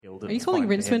Are you calling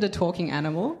Rincewind a talking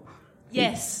animal?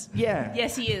 Yes. Yeah.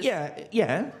 Yes, he is.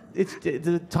 Yeah. It's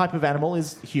the type of animal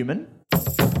is human.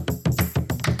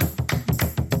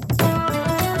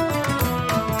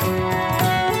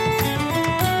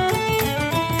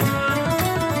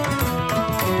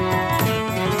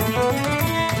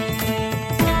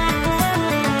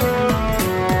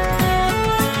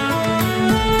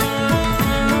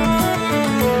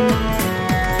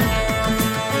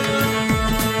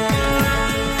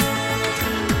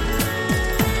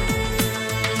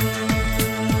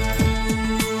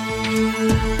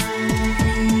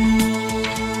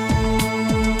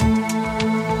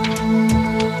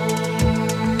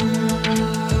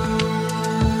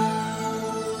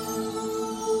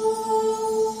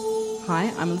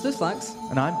 Hi, I'm Elizabeth Flux.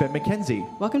 And I'm Ben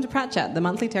McKenzie. Welcome to Pratt Chat, the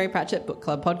monthly Terry Pratchett Book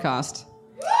Club podcast.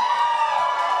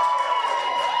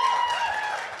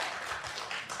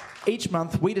 Each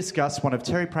month, we discuss one of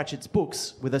Terry Pratchett's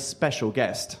books with a special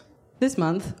guest. This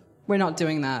month, we're not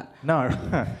doing that. No.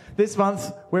 This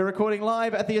month, we're recording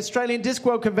live at the Australian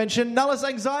Discworld Convention, Nullus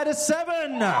Anxiety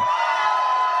 7!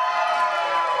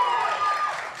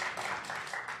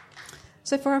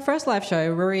 So for our first live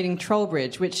show, we're reading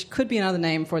Trollbridge, which could be another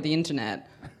name for the internet.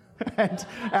 And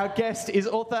our guest is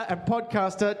author and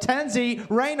podcaster Tansy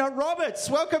Rayner Roberts.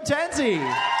 Welcome, Tansy.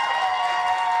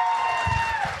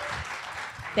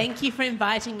 Thank you for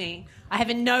inviting me. I have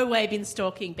in no way been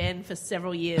stalking Ben for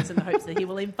several years in the hopes that he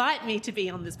will invite me to be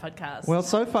on this podcast. Well,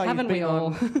 so far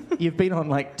you've been on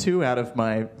like 2 out of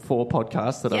my 4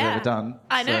 podcasts that I've ever done.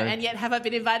 I know, and yet have I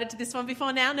been invited to this one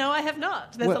before now? No, I have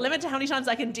not. There's a limit to how many times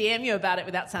I can DM you about it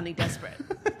without sounding desperate.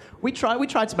 We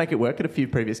tried to make it work at a few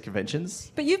previous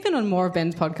conventions. But you've been on more of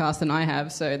Ben's podcasts than I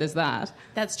have, so there's that.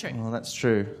 That's true. Well, that's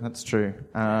true.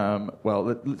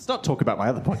 Well, let's not talk about my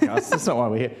other podcasts. That's not why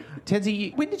we're here.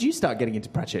 Tansy, when did you start getting into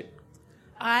Pratchett?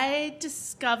 I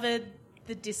discovered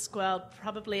the Discworld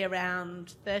probably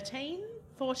around 13,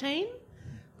 14,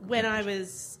 when I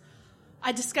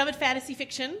discovered fantasy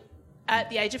fiction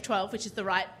at the age of 12, which is the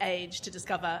right age to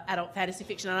discover adult fantasy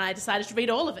fiction, and I decided to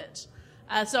read all of it.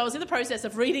 So I was in the process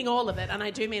of reading all of it, and I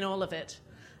do mean all of it.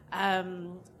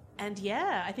 And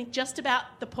yeah, I think just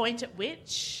about the point at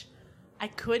which I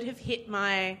could have hit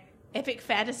my epic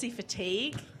fantasy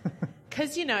fatigue.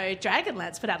 Because, you know,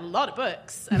 Dragonlance put out a lot of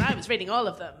books, and I was reading all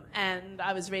of them. And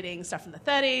I was reading stuff from the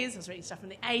 30s, I was reading stuff from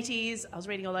the 80s, I was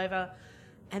reading all over.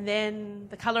 And then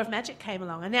The Colour of Magic came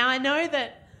along. And now I know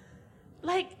that,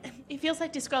 like, it feels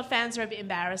like Discworld fans are a bit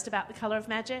embarrassed about The Colour of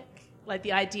Magic. Like,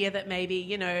 the idea that maybe,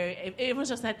 you know, everyone's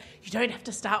just said, you don't have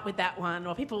to start with that one.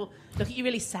 Or people look at you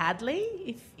really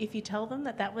sadly if you tell them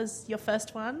that that was your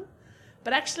first one.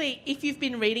 But actually, if you've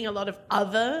been reading a lot of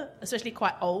other, especially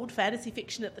quite old fantasy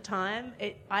fiction at the time,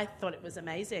 I thought it was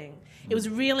amazing. It was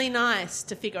really nice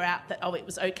to figure out that, it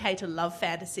was okay to love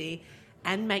fantasy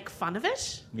and make fun of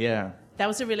it. Yeah. That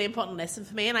was a really important lesson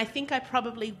for me, and I think I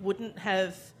probably wouldn't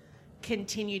have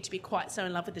continued to be quite so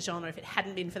in love with the genre if it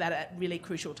hadn't been for that at a really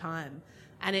crucial time.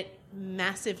 And it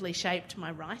massively shaped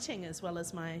my writing as well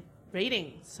as my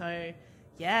reading. So,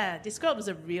 yeah, Discworld was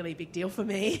a really big deal for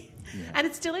me, and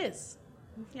it still is.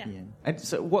 Yeah. And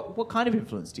so what kind of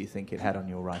influence do you think it had on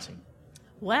your writing?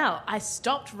 Well, I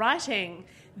stopped writing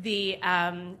the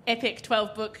epic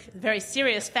 12-book, very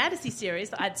serious fantasy series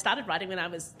that I'd started writing when I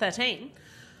was 13.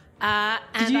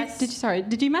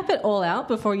 Did you map it all out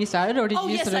before you started, or did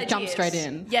you sort of jump straight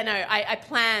in? Yeah, no, I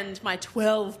planned my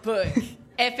 12-book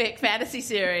epic fantasy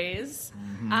series.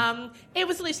 Mm-hmm. It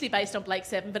was loosely based on Blake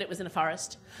Seven, but it was in a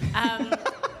forest.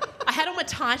 I had all my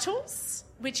titles,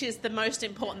 which is the most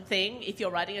important thing if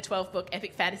you're writing a 12-book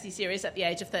epic fantasy series at the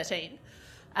age of 13.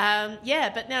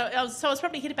 But no, I was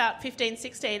probably hit about 15,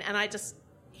 16, and I just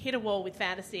hit a wall with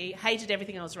fantasy, hated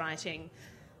everything I was writing,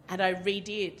 and I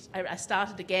redid. I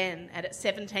started again, and at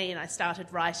 17 I started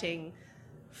writing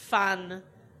funny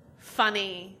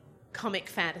comic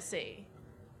fantasy,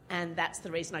 and that's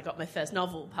the reason I got my first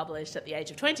novel published at the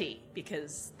age of 20,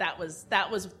 because that was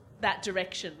that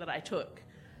direction that I took.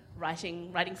 Writing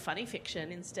funny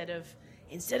fiction instead of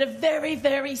very,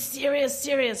 very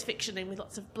serious fiction and with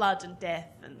lots of blood and death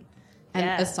and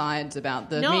asides about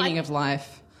the meaning of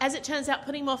life. As it turns out,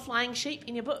 putting more flying sheep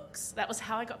in your books. That was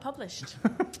how I got published.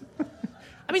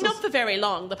 I mean, not for very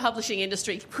long. The publishing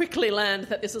industry quickly learned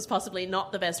that this was possibly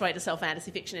not the best way to sell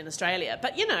fantasy fiction in Australia.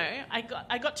 But, you know,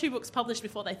 I got 2 books published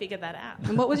before they figured that out.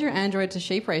 And what was your android to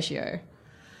sheep ratio?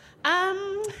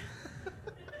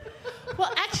 Well,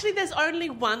 actually, there's only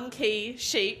one key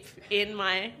sheep in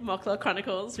my Mocklaw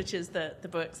Chronicles, which is the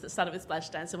books that started with Splash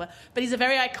Down Silver. But he's a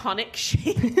very iconic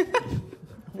sheep.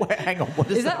 Wait, hang on.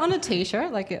 What Is that on a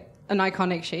T-shirt, like an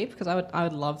iconic sheep? Because I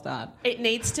would love that. It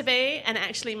needs to be, and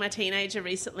actually my teenager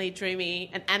recently drew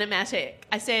me an animatic.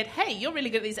 I said, hey, you're really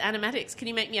good at these animatics. Can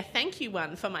you make me a thank you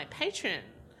one for my Patreon?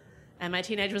 And my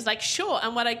teenager was like, sure.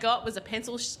 And what I got was a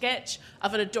pencil sketch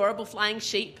of an adorable flying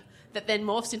sheep that then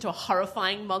morphs into a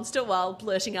horrifying monster while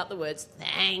blurting out the words,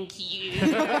 thank you.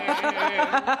 And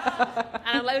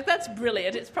I'm like, that's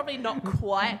brilliant. It's probably not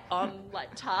quite on,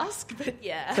 like, task, but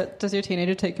yeah. But does your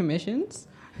teenager take commissions?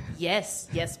 Yes.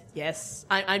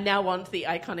 I now want the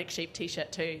iconic sheep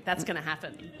T-shirt too. That's going to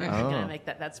happen. I'm going to make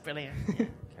that. That's brilliant. Yeah.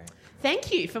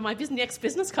 Thank you for my next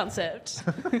business concept.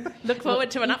 Look forward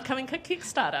to an upcoming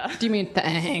Kickstarter. Do you mean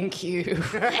thank you?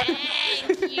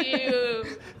 Thank you.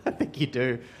 I think you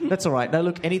do. That's all right. Now,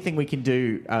 look, anything we can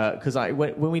do, because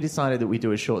when we decided that we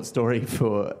do a short story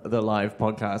for the live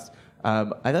podcast,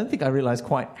 I don't think I realised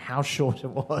quite how short it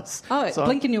was. Oh, so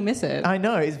blink and you'll miss it. I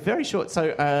know, it's very short.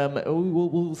 So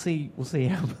we'll see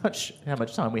how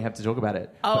much time we have to talk about it.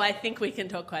 Oh, I think we can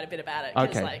talk quite a bit about it.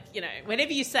 Because, Okay.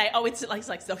 whenever you say, oh, it's like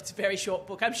it's a very short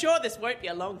book, I'm sure this won't be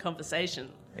a long conversation.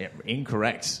 Yeah,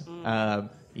 incorrect.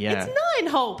 Yeah. It's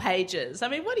 9 whole pages. I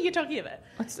mean, what are you talking about?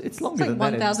 It's longer It's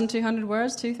like than that. 1,200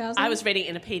 words, 2,000? I was reading it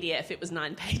in a PDF. It was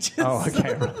 9 pages. Oh,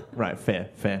 okay, right,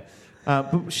 fair.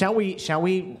 But shall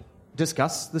we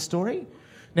discuss the story?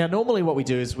 Now, normally what we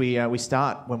do is we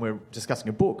start when we're discussing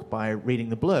a book by reading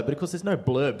the blurb, but of course there's no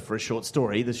blurb for a short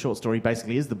story. The short story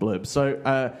basically is the blurb.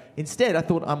 So instead, I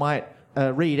thought I might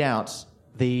read out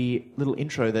the little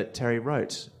intro that Terry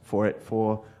wrote for it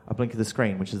for A Blink of the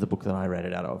Screen, which is the book that I read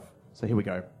it out of. So here we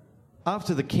go.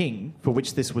 After the King, for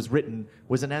which this was written,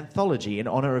 was an anthology in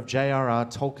honour of J.R.R.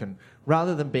 Tolkien,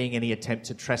 rather than being any attempt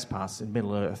to trespass in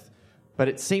Middle-earth. But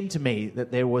it seemed to me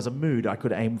that there was a mood I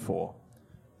could aim for.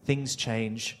 Things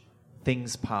change,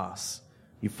 things pass.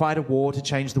 You fight a war to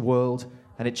change the world,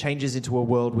 and it changes into a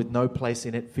world with no place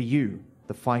in it for you,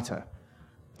 the fighter.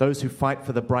 Those who fight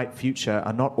for the bright future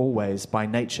are not always, by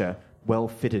nature, well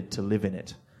fitted to live in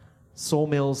it.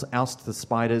 Sawmills oust the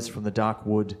spiders from the dark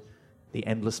wood. The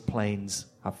endless plains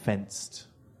are fenced. ...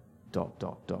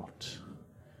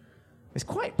 It's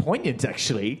quite poignant,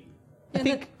 actually. I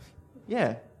think,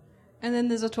 yeah. And then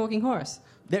there's a talking horse.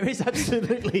 There is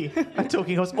absolutely a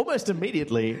talking horse almost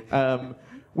immediately,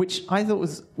 which I thought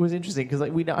was interesting because I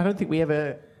don't think we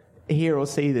ever hear or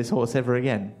see this horse ever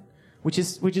again, which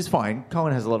is fine.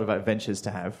 Cohen has a lot of adventures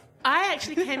to have. I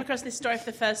actually came across this story for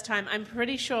the first time. I'm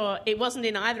pretty sure it wasn't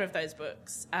in either of those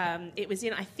books. It was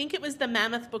I think it was the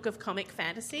Mammoth Book of Comic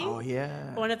Fantasy. Oh,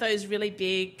 yeah. One of those really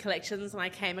big collections, and I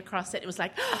came across it. It was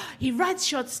like, oh, he writes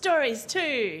short stories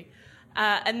too.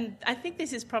 And I think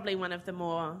this is probably one of the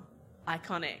more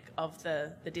iconic of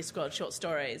the Discworld short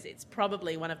stories. It's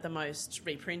probably one of the most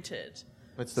reprinted.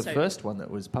 It's the first one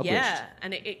that was published. Yeah,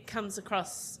 and it comes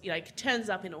across, it turns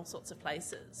up in all sorts of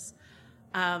places.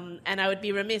 And I would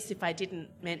be remiss if I didn't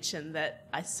mention that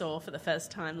I saw for the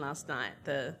first time last night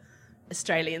the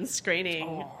Australian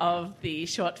screening of the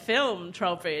short film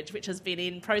Trollbridge, which has been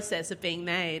in process of being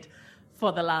made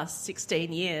for the last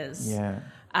 16 years. Yeah.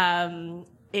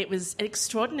 It was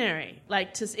extraordinary.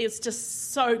 It's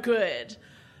just so good.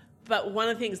 But one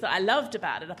of the things that I loved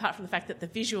about it, apart from the fact that the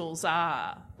visuals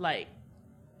are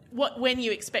when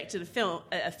you expected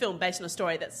a film based on a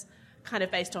story that's kind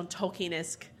of based on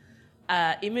Tolkien-esque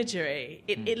imagery,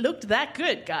 it looked that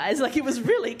good, guys. It was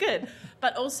really good.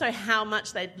 But also how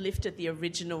much they'd lifted the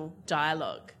original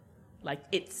dialogue.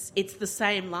 It's the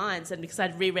same lines, and because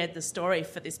I'd reread the story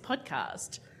for this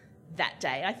podcast that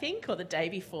day, I think, or the day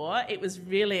before, it was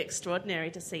really extraordinary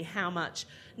to see how much,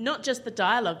 not just the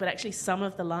dialogue, but actually some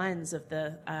of the lines of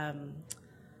the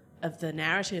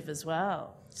narrative as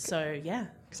well. So, yeah.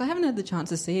 Because I haven't had the chance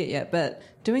to see it yet, but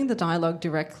doing the dialogue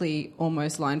directly,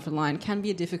 almost line for line, can be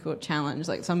a difficult challenge.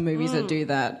 Some movies that do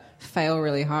that fail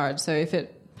really hard. So if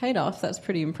it paid off, that's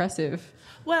pretty impressive.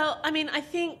 Well, I mean, I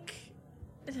think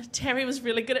Terry was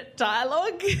really good at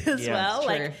dialogue as well.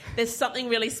 True. There's something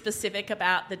really specific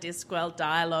about the Discworld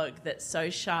dialogue that's so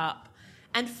sharp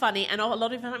and funny, and a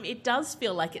lot of the time it does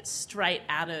feel like it's straight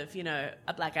out of,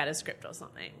 a Blackadder script or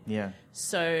something. Yeah.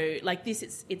 So,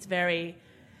 it's very...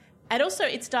 And also,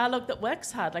 it's dialogue that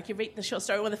works hard. You read the short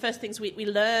story, one of the first things we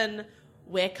learn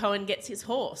where Cohen gets his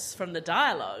horse from the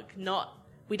dialogue.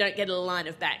 We don't get a line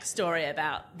of backstory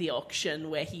about the auction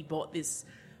where he bought this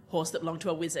horse that belonged to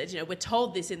a wizard. We're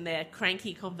told this in their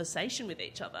cranky conversation with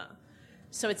each other.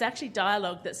 So it's actually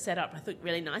dialogue that's set up, I think,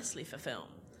 really nicely for film.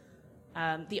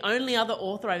 The only other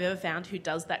author I've ever found who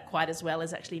does that quite as well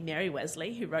is actually Mary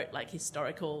Wesley, who wrote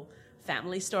historical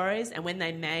family stories. And when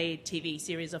they made TV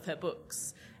series of her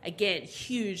books, again,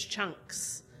 huge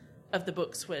chunks of the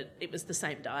books it was the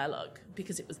same dialogue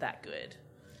because it was that good.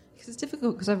 Because it's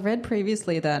difficult, because I've read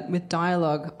previously that with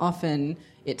dialogue, often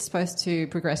it's supposed to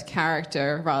progress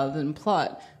character rather than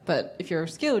plot. But if you're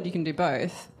skilled, you can do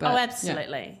both. But,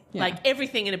 absolutely. Yeah. Like,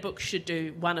 everything in a book should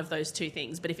do one of those two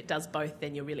things, but if it does both,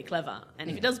 then you're really clever. And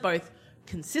if it does both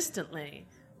consistently,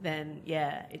 then,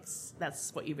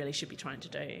 that's what you really should be trying to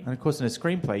do. And of course, in a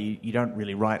screenplay, you don't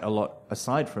really write a lot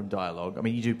aside from dialogue. I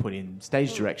mean, you do put in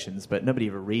stage directions, but nobody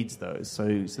ever reads those. So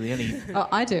the only... Oh,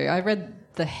 I do. I read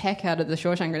the heck out of the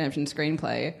Shawshank Redemption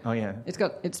screenplay. Oh, yeah.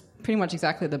 It's pretty much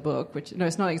exactly the book,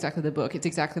 it's not exactly the book, it's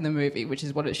exactly the movie, which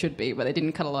is what it should be, but they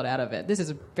didn't cut a lot out of it. This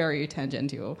is very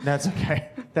tangential. That's okay.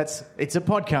 It's a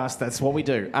podcast, that's what we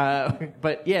do.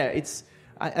 But yeah,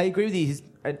 I agree with you.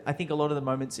 I think a lot of the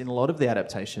moments in a lot of the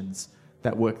adaptations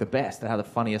that work the best, that have the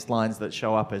funniest lines that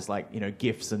show up as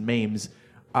GIFs and memes,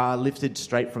 are lifted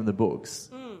straight from the books.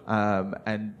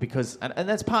 And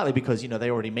that's partly because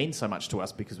they already mean so much to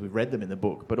us because we've read them in the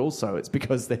book, but also it's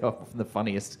because they're often the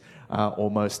funniest, or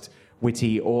most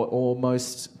witty, or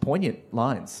most poignant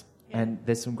lines. Yeah. And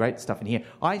there's some great stuff in here.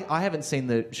 I haven't seen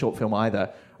the short film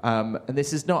either. And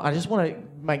this is not... I just want to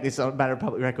make this a matter of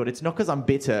public record. It's not because I'm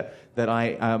bitter that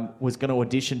I was going to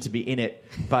audition to be in it,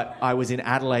 but I was in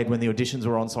Adelaide when the auditions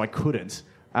were on, so I couldn't.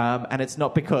 And it's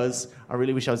not because I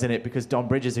really wish I was in it, because Don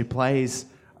Bridges, who plays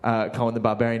Cohen the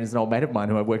Barbarian, is an old mate of mine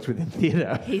who I worked with in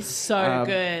theatre. He's so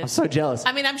good. I'm so jealous.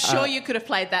 I mean, I'm sure you could have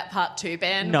played that part too,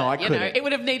 Ben. No, but, I couldn't. It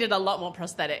would have needed a lot more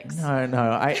prosthetics. No.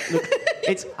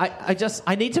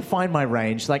 I need to find my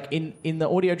range. Like in the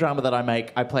audio drama that I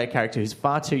make, I play a character who's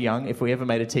far too young. If we ever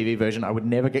made a TV version, I would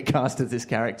never get cast as this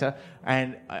character.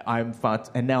 And now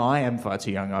I am far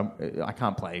too young. I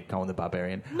can't play Cohen the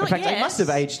Barbarian. Not in fact, yet. they must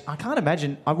have aged. I can't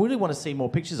imagine. I really want to see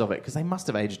more pictures of it because they must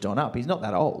have aged Don up. He's not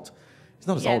that old. He's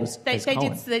not as old as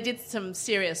Cohen. They did some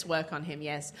serious work on him,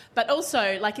 yes. But also,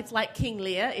 it's like King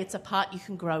Lear. It's a part you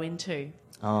can grow into.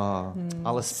 Oh,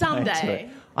 I'll aspire to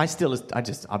someday.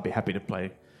 it. I'd be happy to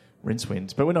play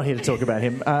Rincewind, but we're not here to talk about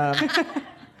him.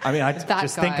 I mean, I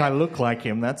just think I look like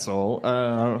him, that's all.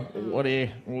 What do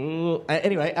you...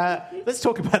 Anyway, let's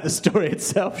talk about the story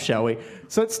itself, shall we?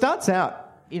 So it starts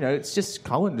out, it's just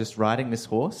Cohen just riding this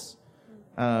horse,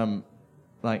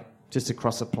 just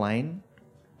across a plain,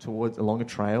 along a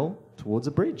trail, towards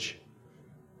a bridge.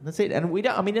 And that's it. And we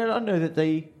don't... I mean, I don't know that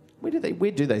they... Where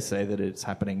do they say that it's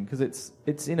happening? Because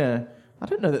it's in a... I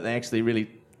don't know that they actually really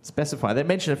specify. They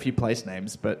mention a few place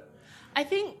names, but... I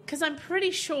think, because I'm pretty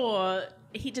sure...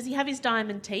 Does he have his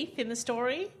diamond teeth in the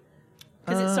story?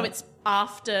 Because it's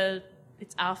after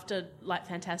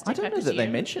Fantastic. I don't know that they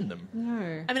mention them.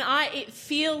 No. I mean, it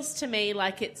feels to me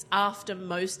like it's after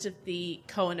most of the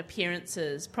Cohen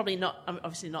appearances. Probably not,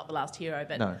 obviously not The Last Hero,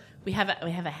 but no. we have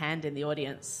a hand in the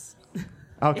audience.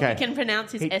 Okay. If he can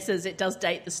pronounce his S's, it does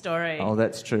date the story. Oh,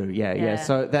 that's true. Yeah.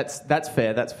 So that's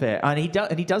fair. That's fair. And he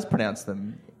does pronounce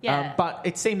them. Yeah. But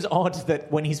it seems odd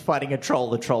that when he's fighting a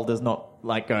troll, the troll does not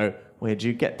go, "Where'd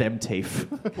you get them teeth?"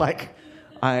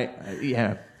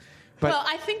 Yeah. But, well,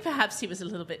 I think perhaps he was a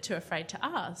little bit too afraid to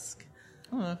ask.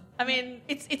 I mean,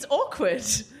 it's awkward.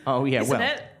 Oh yeah. Isn't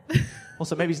well. it?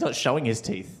 Also, maybe he's not showing his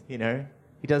teeth. He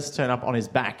does turn up on his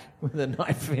back with a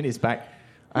knife in his back.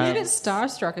 He's a bit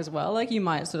starstruck as well. You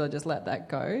might sort of just let that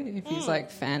go if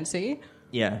he's fancy.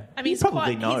 Yeah. I mean, he's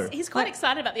quite Like-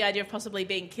 excited about the idea of possibly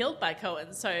being killed by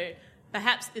Cohen. So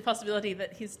perhaps the possibility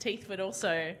that his teeth would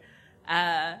also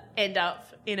end up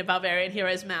in a barbarian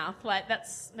hero's mouth,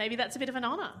 that's a bit of an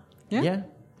honour. Yeah.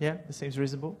 Yeah. It seems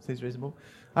reasonable.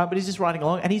 But he's just riding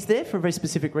along, and he's there for a very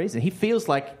specific reason. He feels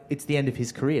like it's the end of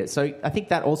his career. So I think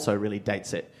that also really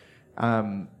dates it.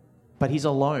 But he's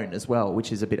alone as well,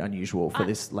 which is a bit unusual for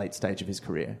this late stage of his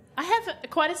career. I have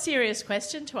quite a serious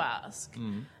question to ask.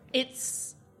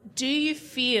 Do you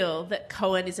feel that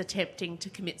Cohen is attempting to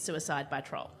commit suicide by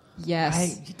troll?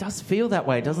 Yes. It does feel that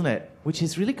way, doesn't it? Which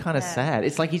is really kind of sad.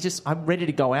 It's like I'm ready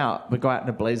to go out, but go out in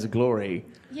a blaze of glory.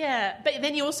 Yeah, but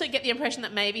then you also get the impression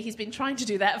that maybe he's been trying to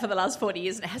do that for the last 40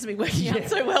 years and it hasn't been working out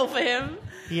so well for him.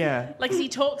 Yeah. He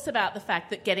talks about the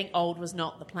fact that getting old was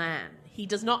not the plan. He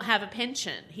does not have a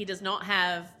pension. He does not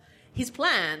have... His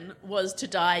plan was to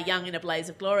die young in a blaze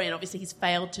of glory, and obviously he's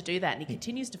failed to do that, and he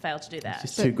continues to fail to do that.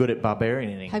 He's just too good at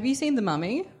barbarianing. Have you seen The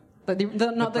Mummy? Not the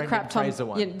Brendan crap Tom... Fraser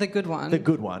one. Yeah, the good one. The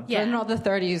good one. Yeah. Not the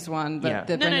 30s one, but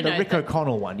the No, Brendan... The Rick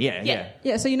O'Connell one. Yeah.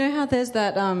 Yeah, so you know how there's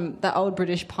that old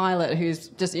British pilot who's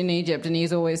just in Egypt, and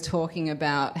he's always talking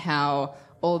about how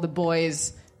all the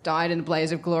boys died in a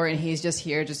blaze of glory, and he's just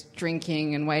here just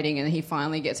drinking and waiting, and he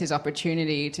finally gets his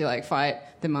opportunity to fight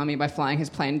the mummy by flying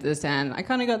his plane into the sand. I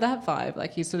kind of got that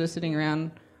vibe. He's sort of sitting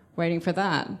around waiting for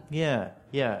that. Yeah.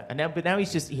 Yeah, and now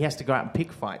he has to go out and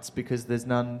pick fights because there's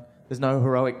no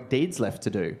heroic deeds left to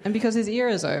do. And because his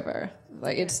era is over.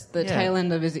 Like, it's the Yeah. tail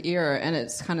end of his era, and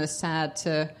it's kind of sad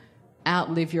to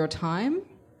outlive your time.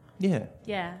 Yeah.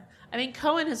 Yeah. I mean,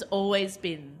 Cohen has always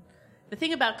been... The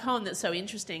thing about Cohen that's so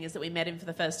interesting is that we met him for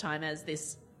the first time as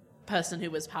this person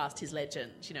who was past his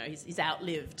legend. You know, he's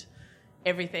outlived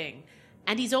everything.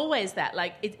 And he's always that.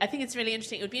 Like, I think it's really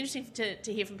interesting. It would be interesting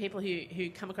to hear from people who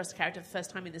come across the character for the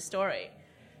first time in this story.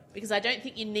 Because I don't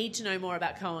think you need to know more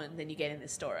about Cohen than you get in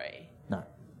this story. No.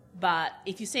 But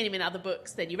if you've seen him in other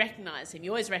books, then you recognise him.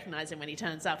 You always recognise him when he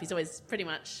turns up. He's always pretty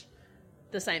much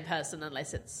the same person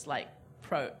unless it's like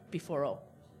before or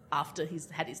after he's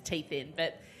had his teeth in.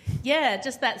 But yeah,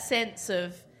 just that sense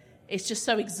of it's just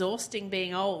so exhausting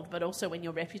being old, but also when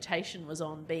your reputation was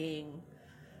on being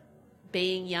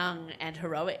young and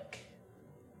heroic.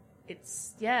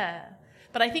 It's, yeah.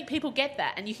 But I think people get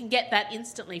that, and you can get that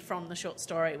instantly from the short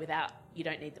story you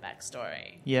don't need the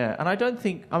backstory. Yeah, and I don't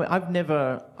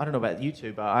know about you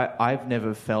two, but I've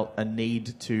never felt a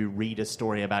need to read a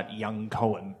story about young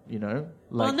Cohen, you know?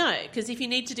 Well, no, because if you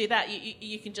need to do that,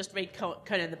 you can just read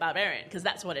Conan the Barbarian, because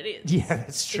that's what it is. Yeah,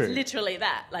 that's true. It's literally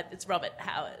that. Like, it's Robert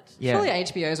Howard. Yeah. Surely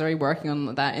HBO is already working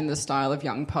on that in the style of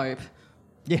Young Pope.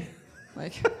 Yeah.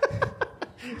 Like,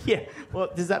 Yeah. Well,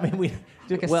 does that mean we...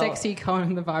 like a sexy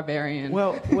Conan the Barbarian.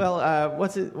 Well,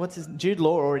 what's his... Jude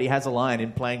Law already has a line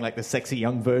in playing like the sexy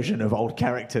young version of old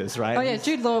characters, right? Oh, yeah,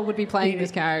 Jude Law would be playing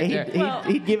this character.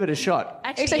 He'd give it a shot.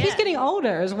 Actually, Except yeah. he's getting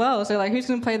older as well. So, like, who's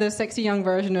going to play the sexy young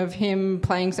version of him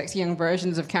playing sexy young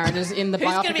versions of characters in the Who's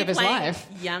going to biopic be of his playing life?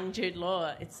 young Jude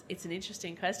Law? It's an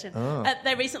interesting question. Oh.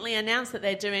 They recently announced that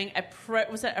they're doing a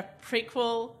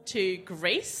prequel to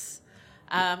Grease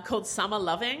called Summer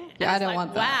Loving. And Yeah, I it's don't like,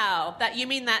 want that. Wow, you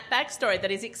mean that backstory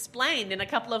that is explained in a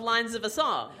couple of lines of a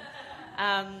song.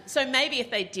 So maybe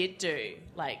if they did do,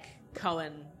 like,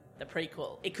 Cohen, the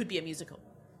prequel, it could be a musical.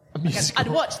 I'd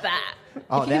watch that.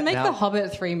 Oh, If you can make now- The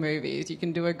Hobbit 3 movies, you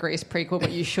can do a Grease prequel,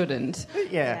 but you shouldn't.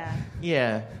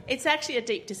 Yeah. It's actually a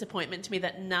deep disappointment to me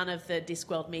that none of the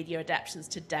Discworld media adaptations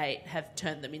to date have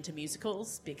turned them into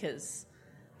musicals, because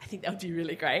I think that would be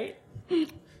really great.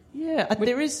 Yeah,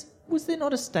 was there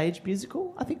not a stage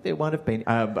musical? I think there might have been.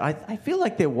 But I feel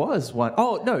like there was one.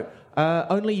 Oh, no.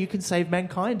 Only You Can Save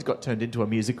Mankind got turned into a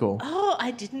musical. Oh,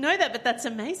 I didn't know that, but that's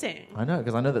amazing. I know,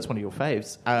 because I know that's one of your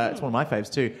faves. It's one of my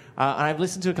faves too. And I've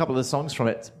listened to a couple of the songs from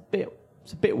it.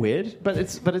 It's a bit weird, but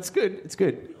it's good. It's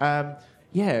good.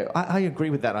 Yeah, I agree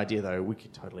with that idea, though. We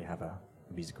could totally have a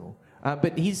musical.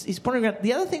 But he's pondering around.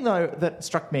 The other thing, though, that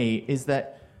struck me is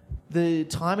that the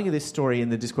timing of this story in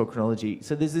the Discworld chronology.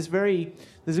 So there's a very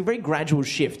gradual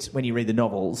shift when you read the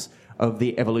novels of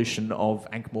the evolution of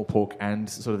Ankh-Morpork and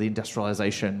sort of the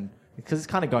industrialization, because it's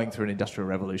kind of going through an industrial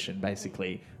revolution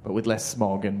basically, but with less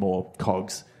smog and more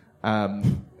cogs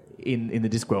in the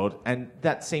Discworld, and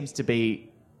that seems to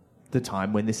be the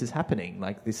time when this is happening.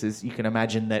 Like, you can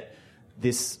imagine that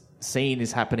this scene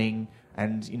is happening,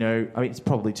 and it's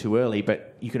probably too early,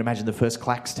 but you can imagine the first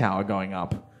Clax Tower going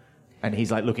up. And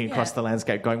he's like looking across the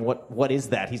landscape going, what is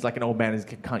that? He's like an old man who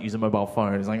can't use a mobile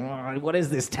phone. He's like, oh, what is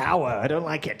this tower? I don't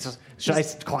like it. Should I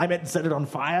climb it and set it on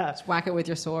fire? Just whack it with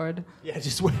your sword. Yeah,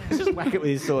 just whack it with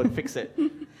his sword, fix it.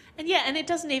 And it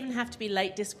doesn't even have to be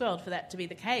late Discworld for that to be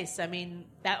the case. I mean,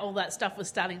 all that stuff was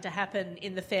starting to happen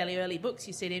in the fairly early books.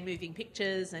 You see it in Moving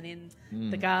Pictures and in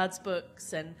the Guards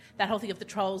books, and that whole thing of the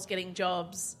trolls getting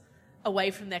jobs away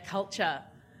from their culture,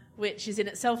 which is in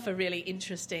itself a really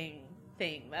interesting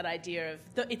thing, that idea of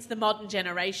it's the modern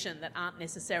generation that aren't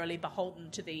necessarily beholden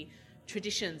to the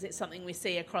traditions. It's something we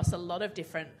see across a lot of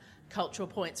different cultural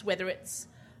points, whether it's,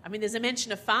 there's a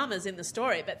mention of farmers in the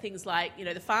story, but things like,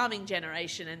 the farming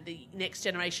generation and the next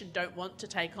generation don't want to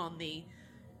take on the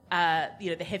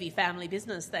heavy family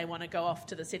business. They want to go off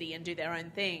to the city and do their own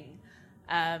thing.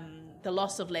 The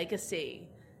loss of legacy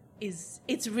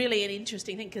it's really an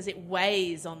interesting thing because it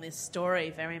weighs on this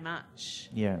story very much.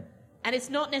 Yeah. And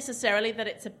it's not necessarily that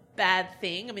it's a bad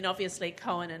thing. Obviously,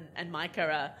 Cohen and Micah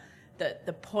are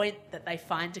the point that they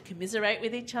find to commiserate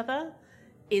with each other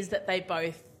is that they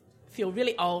both feel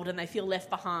really old and they feel left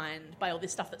behind by all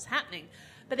this stuff that's happening.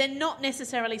 But they're not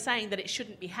necessarily saying that it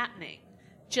shouldn't be happening,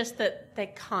 just that they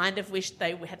kind of wish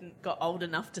they hadn't got old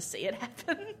enough to see it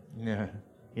happen. Yeah,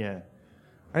 yeah.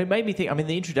 And it made me think,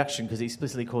 the introduction, because he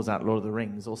explicitly calls out Lord of the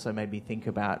Rings, also made me think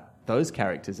about those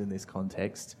characters in this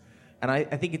context. And I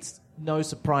think it's no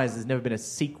surprise there's never been a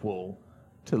sequel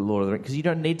to the Lord of the Rings because you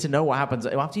don't need to know what happens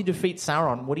after you defeat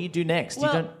Sauron. What do you do next?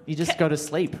 Well, you just go to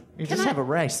sleep. You just have a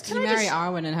rest. You marry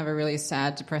Arwen and have a really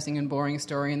sad, depressing, and boring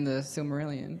story in the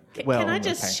Silmarillion. Can I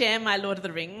just share my Lord of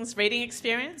the Rings reading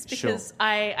experience? Because Sure.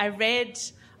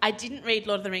 I didn't read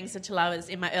Lord of the Rings until I was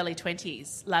in my early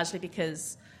 20s, largely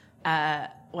because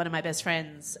one of my best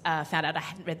friends found out I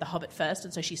hadn't read The Hobbit first,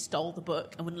 and so she stole the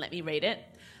book and wouldn't let me read it.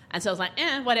 And so I was like,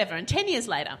 whatever. And 10 years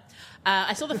later,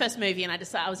 I saw the first movie and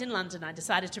I was in London. I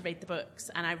decided to read the books.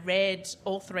 And I read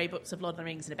all 3 books of Lord of the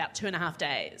Rings in about 2.5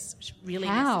 days, which really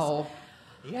How?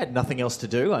 You had nothing else to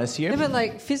do, I assume. Yeah, but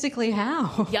like physically,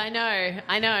 how? Yeah,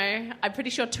 I know. I'm pretty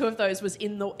sure 2 of those was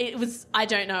I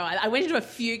don't know. I went into a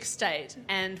fugue state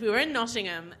and we were in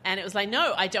Nottingham and it was like,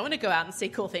 no, I don't want to go out and see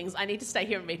cool things. I need to stay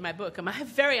here and read my book. And I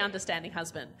have a very understanding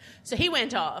husband. So he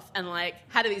went off and like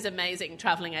had these amazing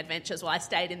travelling adventures while I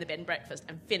stayed in the bed and breakfast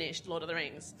and finished Lord of the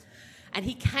Rings. And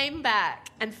he came back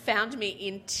and found me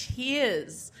in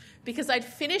tears because I'd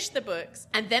finished the books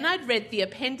and then I'd read the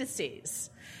appendices.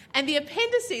 And the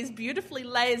appendices beautifully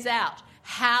lays out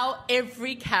how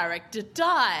every character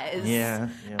dies,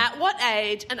 at what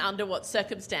age and under what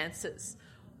circumstances.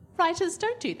 Writers,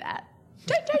 don't do that.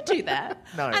 Don't do that.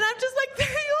 No. And I'm just like, they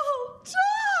all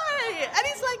die. And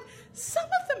he's like, some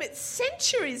of them it's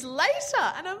centuries later.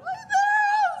 And I'm like,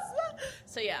 they're all...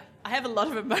 So yeah, I have a lot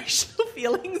of emotional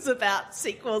feelings about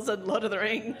sequels and Lord of the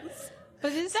Rings.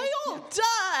 But They all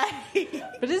die.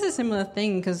 But it is a similar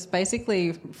thing because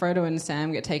basically Frodo and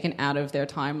Sam get taken out of their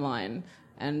timeline.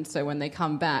 And so when they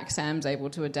come back, Sam's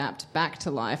able to adapt back to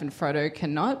life and Frodo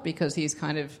cannot because he's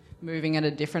kind of moving at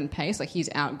a different pace. Like he's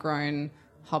outgrown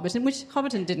Hobbiton, which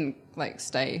Hobbiton didn't like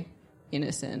stay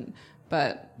innocent.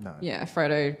 But yeah,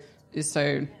 Frodo is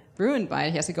so ruined by it.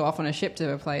 He has to go off on a ship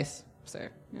to a place. So,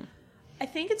 yeah. I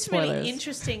think it's really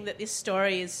interesting that this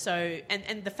story is so...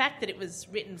 And the fact that it was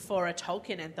written for a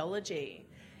Tolkien anthology,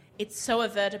 it's so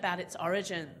overt about its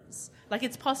origins. Like,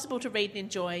 it's possible to read and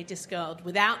enjoy Discworld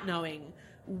without knowing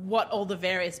what all the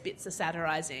various bits are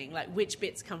satirising, like which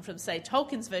bits come from, say,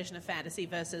 Tolkien's version of fantasy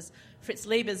versus Fritz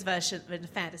Lieber's version of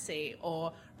fantasy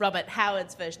or Robert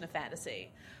Howard's version of fantasy.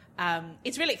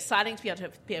 It's really exciting to be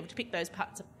able to pick those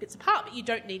bits apart, but you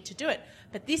don't need to do it.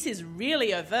 But this is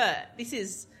really overt. This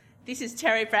is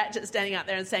Terry Pratchett standing out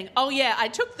there and saying, oh, yeah, I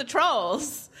took the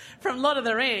trolls from Lord of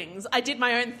the Rings. I did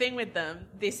my own thing with them.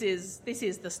 This is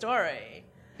the story.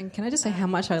 And can I just say how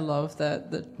much I love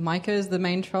that Micah is the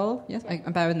main troll? Yes,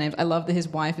 I'm bad with names. I love that his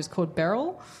wife is called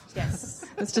Beryl. Yes.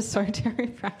 It's just so Terry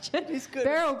Pratchett. He's good.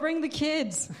 Beryl, bring the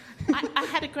kids. I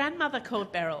had a grandmother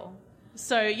called Beryl.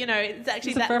 So, it's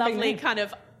actually It's a that perfect lovely name. kind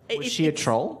of... Was she a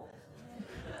troll?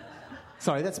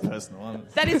 Sorry, that's personal.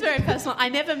 That is very personal. I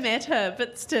never met her,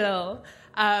 but still.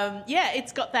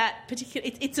 It's got that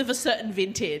particular... It's of a certain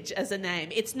vintage as a name.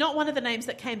 It's not one of the names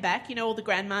that came back. All the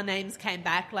grandma names came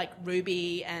back, like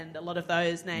Ruby and a lot of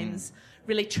those names.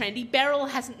 Really trendy. Beryl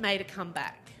hasn't made a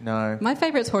comeback. No. My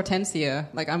favourite's Hortensia.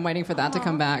 Like, I'm waiting for that to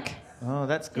come back. Oh,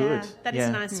 that's good. Yeah, that is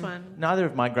a nice one. Neither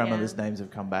of my grandmother's names have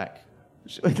come back.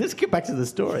 Let's get back to the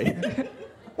story.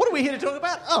 What are we here to talk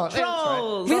about? Oh, that's right.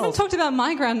 Trolls. We haven't talked about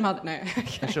my grandmother. No.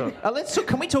 Okay. Sure.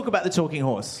 Can we talk about the talking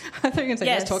horse? I thought you were going to say,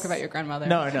 Yes. let's talk about your grandmother.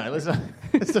 No. Let's not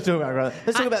talk about.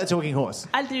 Let's talk about the talking horse.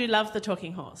 I do love the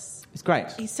talking horse. It's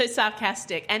great. He's so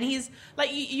sarcastic. And he's...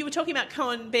 Like, you were talking about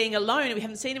Cohen being alone and we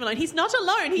haven't seen him alone. He's not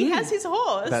alone. He has his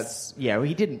horse.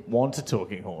 He didn't want a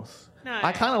talking horse. No.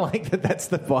 I kind of like that. That's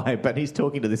the vibe. But he's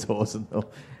talking to this horse,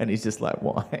 and he's just like,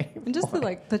 why? And just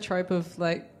Why? the trope of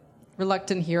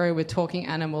reluctant hero with talking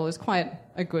animal is quite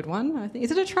a good one, I think.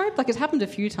 Is it a trope? Like, it's happened a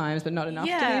few times, but not enough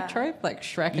to be Yeah. a trope. Like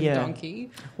Shrek and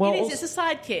Donkey. Well, It is. It's a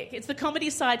sidekick. It's the comedy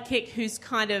sidekick who's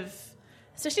kind of...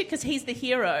 Especially because he's the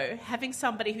hero, having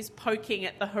somebody who's poking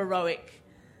at the heroic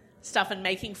stuff and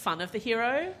making fun of the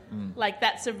hero. Like,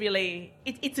 that's a really...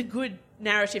 It's a good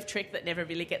narrative trick that never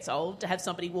really gets old, to have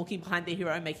somebody walking behind the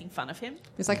hero and making fun of him.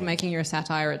 It's like making your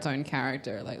satire its own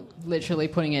character, like literally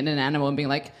putting it in an animal and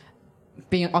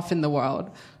being off in the world.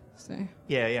 So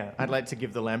Yeah. I'd like to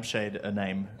give the lampshade a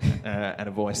name and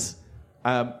a voice.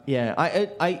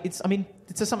 It's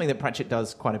something that Pratchett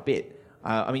does quite a bit.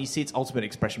 You see its ultimate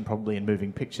expression probably in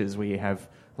Moving Pictures, where you have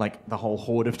like the whole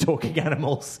horde of talking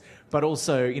animals, but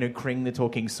also Kring the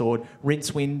talking sword.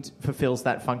 Rincewind fulfills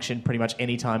that function pretty much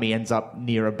any time he ends up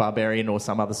near a barbarian or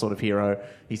some other sort of hero.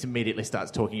 He immediately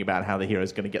starts talking about how the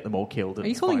hero's going to get them all killed. are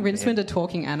you calling Rincewind a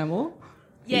talking animal?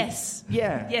 Yes.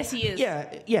 Yeah. Yes, he is.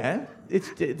 Yeah. It's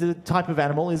the type of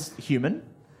animal is human.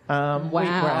 Wow. We're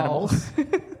animals.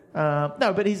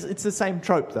 No, but it's the same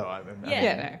trope, though.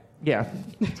 Yeah. Yeah.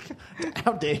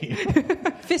 How dare you?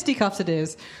 Fisticuffs it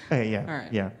is. Yeah. All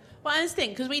right. Yeah. Well, I was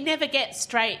thinking, because we never get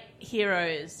straight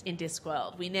heroes in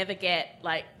Discworld. We never get,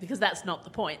 because that's not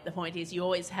the point. The point is you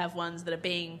always have ones that are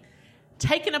being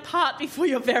taken apart before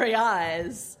your very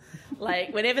eyes.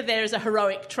 Like, whenever there is a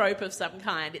heroic trope of some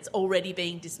kind, it's already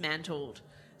being dismantled.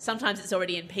 Sometimes it's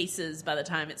already in pieces by the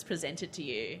time it's presented to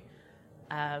you.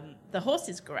 The horse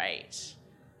is great.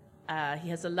 He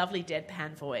has a lovely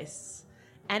deadpan voice.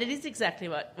 And it is exactly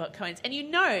what Cohen's... And you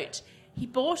note, he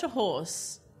bought a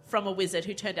horse from a wizard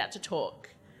who turned out to talk.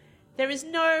 There is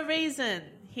no reason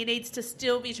he needs to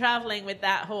still be travelling with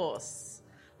that horse.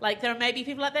 Like, there are maybe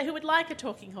people out there who would like a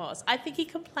talking horse. I think he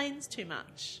complains too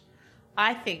much.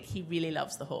 I think he really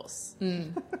loves the horse.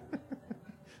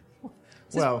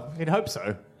 Well, you'd hope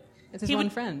so. It's his one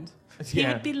friend. He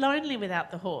would be lonely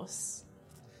without the horse.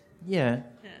 Yeah.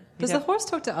 Does the horse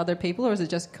talk to other people, or is it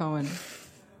just Cohen?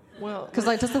 Well, Because,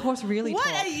 does the horse really What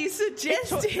talk? are you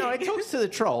suggesting? no, it talks to the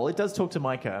troll. It does talk to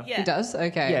Micah. Yeah. He does?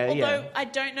 Okay. Although I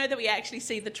don't know that we actually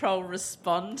see the troll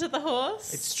respond to the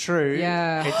horse. It's true.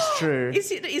 Yeah. It's true.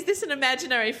 Is this an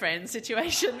imaginary friend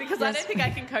situation? Because I Yes. don't think I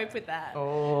can cope with that.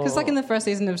 Because, in the first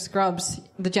season of Scrubs,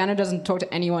 the janitor doesn't talk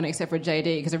to anyone except for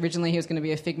JD, because originally he was going to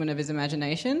be a figment of his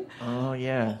imagination. Oh,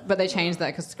 yeah. But they changed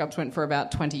that because Scrubs went for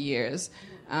about 20 years,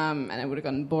 and it would have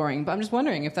gotten boring. But I'm just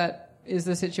wondering if that is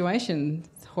the situation.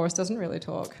 The horse doesn't really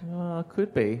talk.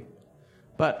 Could be.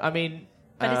 But, I mean...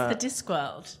 But it's the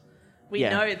Discworld. We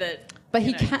yeah. know that... But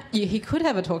he could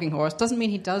have a talking horse. Doesn't mean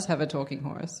he does have a talking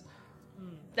horse.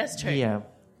 That's true. Yeah.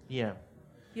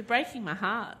 You're breaking my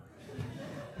heart.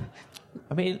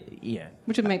 I mean, yeah.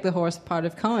 Which would make the horse part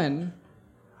of Cohen.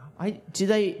 It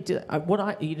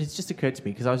just occurred to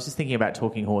me, because I was just thinking about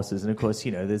talking horses, and of course,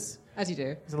 there's As you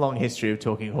do. a long history of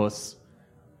talking horse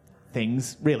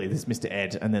things. Really, there's Mr.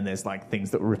 Ed, and then there's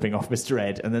things that were ripping off Mr.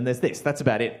 Ed, and then there's this. That's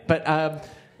about it. But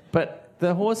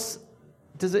the horse,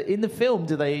 in the film,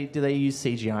 do they use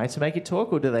CGI to make it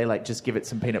talk, or do they just give it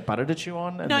some peanut butter to chew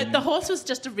on? No, the horse was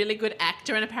just a really good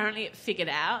actor, and apparently it figured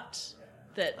out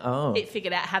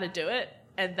how to do it.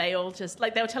 And they all just,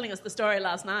 they were telling us the story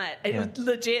last night. It was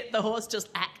legit, the horse just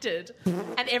acted.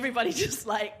 And everybody just,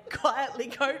 quietly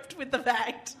coped with the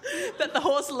fact that the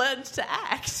horse learned to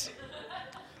act.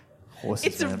 Horses,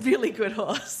 It's a really good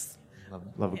horse.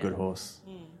 Love a good horse.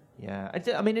 Yeah.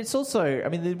 I mean, it's also... I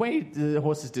mean, the way the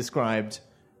horse is described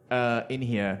in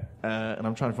here, and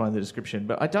I'm trying to find the description,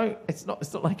 but I don't... It's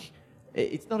not like...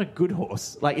 It's not a good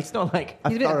horse. It's not like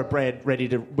a thoroughbred ready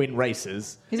to win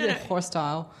races. He's a bit horse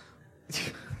style.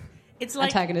 It's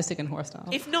antagonistic and horse style.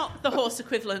 If not the horse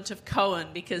equivalent of Cohen,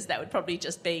 because that would probably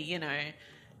just be,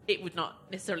 it would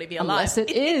not necessarily be alive. Unless it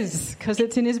is, because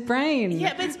it's in his brain.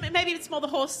 Yeah, but maybe it's more the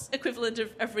horse equivalent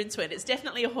of Rincewind. It's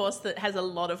definitely a horse that has a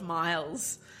lot of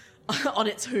miles on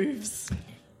its hooves.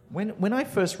 When I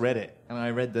first read it, and I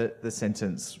read the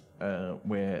sentence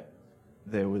where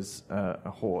there was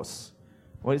a horse...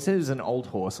 Well, it said it was an old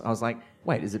horse. I was like,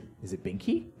 wait, is it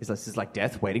Binky? Is this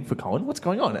death waiting for Cohen? What's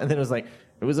going on? And then it was it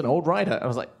was an old rider. I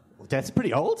was like, well, Death's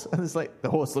pretty old? And it's the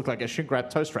horse looked like a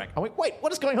shrink-wrapped toast rack. I'm like, wait,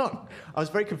 what is going on? I was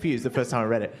very confused the first time I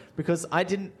read it, because I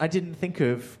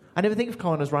never think of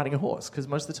Cohen as riding a horse, because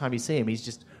most of the time you see him, he's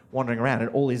just wandering around, and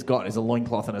all he's got is a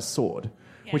loincloth and a sword,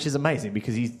 which is amazing,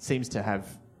 because he seems to have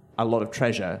a lot of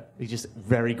treasure. He's just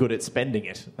very good at spending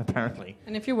it, apparently.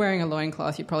 And if you're wearing a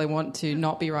loincloth, you probably want to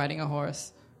not be riding a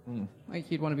horse.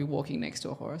 You'd want to be walking next to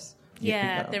a horse.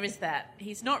 Yeah, there is that.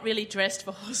 He's not really dressed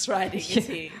for horse riding, is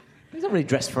he? He's not really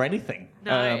dressed for anything.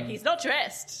 No, he's not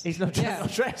dressed. He's not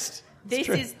dressed. This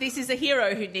is a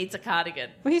hero who needs a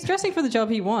cardigan. Well, he's dressing for the job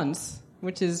he wants,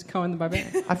 which is Cohen the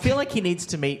Barbarian. I feel like he needs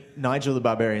to meet Nigel the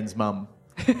Barbarian's mum,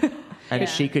 and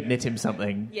she could knit him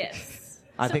something. Yes.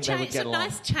 I think they would get along.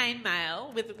 Some nice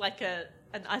chainmail with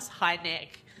a nice high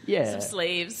neck. Yeah. Some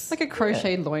sleeves. Like a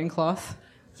crocheted loincloth.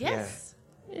 Yes.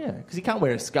 Yeah, because you can't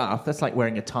wear a scarf. That's like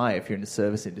wearing a tie if you're in the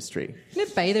service industry. You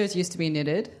know, bathers used to be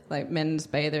knitted. Men's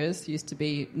bathers used to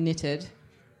be knitted.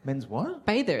 Men's what?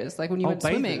 Bathers, when you went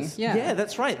swimming. Yeah,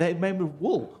 that's right. They made with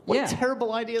wool. What Yeah. a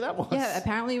terrible idea that was. Yeah,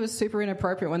 apparently it was super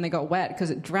inappropriate when they got wet because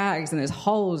it drags and there's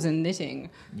holes in knitting.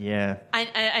 Yeah.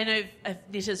 I know of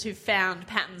knitters who found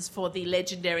patterns for the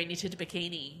legendary knitted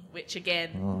bikini, which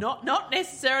again, not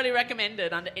necessarily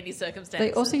recommended under any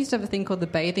circumstances. They also used to have a thing called the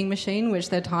bathing machine,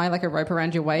 which they'd tie a rope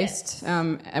around your waist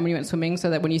and when you went swimming, so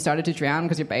that when you started to drown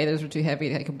because your bathers were too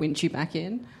heavy, they could winch you back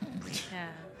in. Yeah.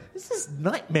 This is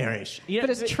nightmarish. But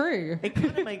it's true. It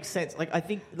kind of makes sense. I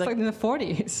think... It's in the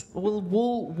 40s. Well,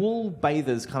 wool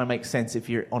bathers kind of make sense if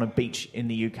you're on a beach in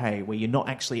the UK where you're not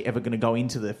actually ever going to go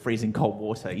into the freezing cold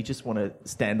water. You just want to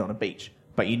stand on a beach,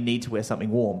 but you need to wear something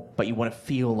warm, but you want to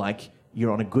feel like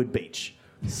you're on a good beach.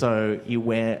 So you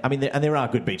wear. I mean, and there are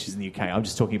good beaches in the UK. I'm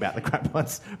just talking about the crap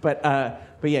ones. But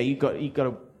yeah, you got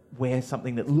to wear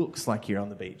something that looks like you're on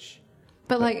the beach.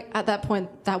 But like at that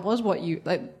point, that was what you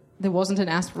like. There wasn't an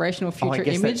aspirational I future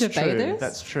guess image that's of true. bathers.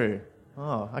 That's true.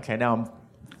 Oh, okay. Now I'm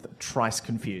thrice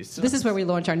confused. This is where we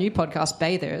launch our new podcast,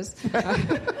 Bathers.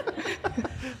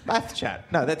 Bath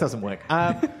chat. No, that doesn't work.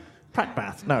 Pratt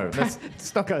Bath. No,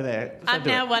 let's not go there. I'm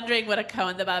now wondering what a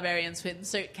Cohen the Barbarian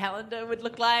swimsuit calendar would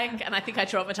look like, and I think I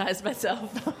traumatized myself.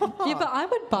 Yeah, but I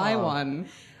would buy one.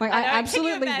 Like I know,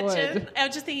 absolutely can you imagine? would. I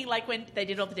was just thinking, like when they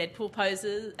did all the Deadpool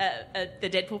poses, the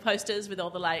Deadpool posters with all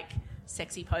the like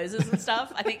sexy poses and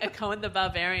stuff. I think a Cohen the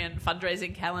Barbarian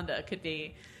fundraising calendar could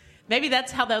be. Maybe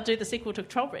that's how they'll do the sequel to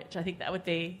Trollbridge. I think that would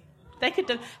be. They could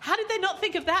do. How did they not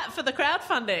think of that for the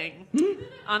crowdfunding?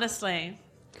 Honestly.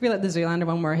 Could be like the Zoolander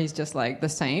one where he's just like the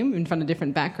same in front of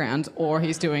different backgrounds, or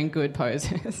he's doing good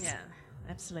poses. Yeah,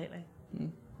 absolutely.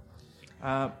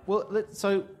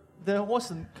 So the horse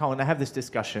and Cohen, they have this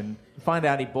discussion. Find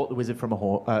out he bought the wizard from a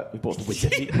horse. He bought the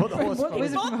wizard. He bought the horse. What from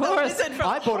wizard a from a horse?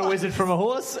 I bought a wizard from a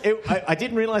horse. I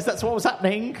didn't realise that's what was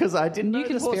happening because I didn't New know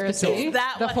the horse could conspiracy. talk.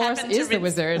 that The what horse happened to is the Rince-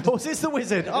 wizard. The horse is the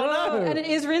wizard. Oh no! And it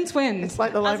is Rincewind. It's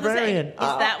like the I was gonna say, librarian. is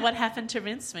that what happened to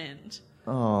Rincewind?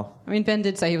 Oh, I mean, Ben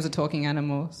did say he was a talking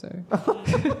animal, so...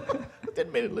 I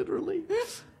didn't mean it literally.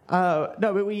 No,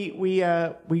 but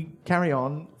we carry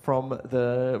on from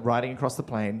the riding across the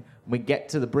plain. We get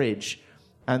to the bridge,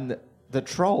 and the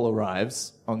troll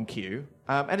arrives on cue.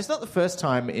 And it's not the first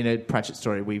time in a Pratchett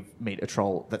story we meet a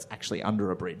troll that's actually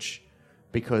under a bridge,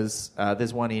 because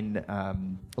there's one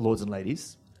in Lords and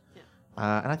Ladies,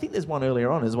 and I think there's one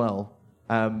earlier on as well.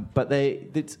 But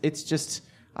it's just.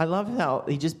 I love how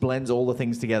he just blends all the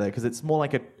things together because it's more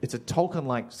like it's a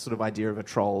Tolkien-like sort of idea of a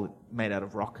troll made out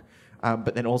of rock,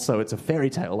 but then also it's a fairy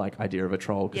tale-like idea of a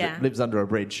troll because it lives under a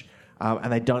bridge,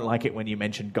 and they don't like it when you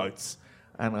mention goats.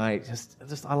 And I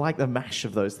like the mash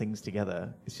of those things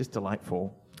together. It's just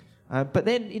delightful. But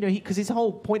then, because his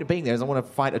whole point of being there is I want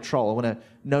to fight a troll. I want to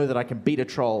know that I can beat a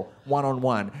troll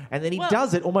one-on-one. And then he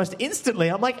does it almost instantly.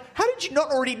 I'm like, how did you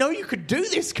not already know you could do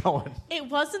this, Cohen? It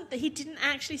wasn't that he didn't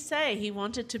actually say he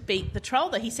wanted to beat the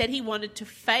troll, though. He said he wanted to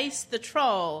face the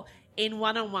troll in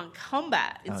one-on-one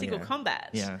combat, in single combat.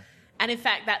 Yeah. And in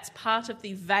fact, that's part of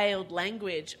the veiled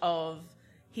language of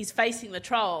he's facing the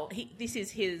troll. This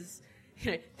is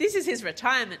his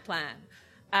retirement plan.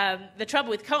 The trouble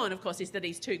with Cohen, of course, is that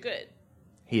he's too good.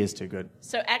 He is too good.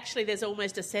 So actually there's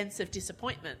almost a sense of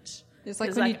disappointment. It's like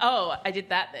It's when like, oh, I did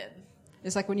that then.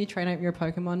 It's like when you train up your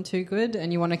Pokemon too good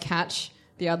and you want to catch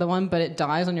the other one, but it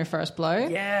dies on your first blow.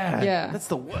 Yeah. Yeah. That's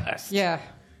the worst. Yeah.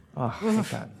 Oh, I hate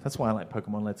that. That's why I like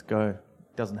Pokemon Let's Go.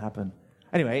 It doesn't happen.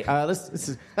 Anyway,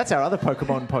 that's our other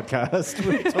Pokemon podcast.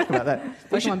 We'll talk about that.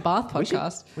 Pokemon Bath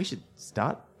podcast. We should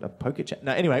start a poker chat.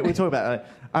 No, anyway, we'll talk about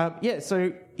that.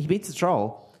 So he beats the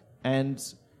troll, and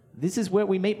this is where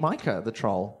we meet Micah, the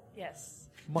troll. Yes.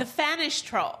 The Fanish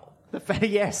troll.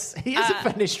 Yes, he is a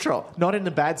Fanish troll. Not in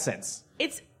the bad sense.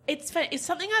 It's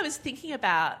something I was thinking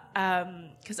about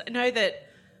because I know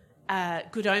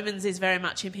that Good Omens is very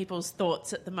much in people's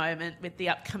thoughts at the moment with the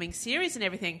upcoming series and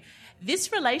everything.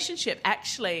 This relationship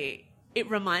actually, it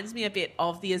reminds me a bit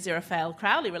of the Aziraphale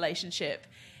Crowley relationship.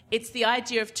 It's the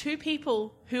idea of two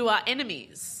people who are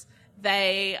enemies.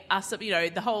 They are,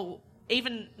 the whole,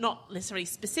 even not necessarily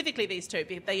specifically these two,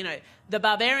 but they, the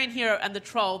barbarian hero and the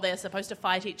troll, they're supposed to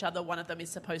fight each other. One of them is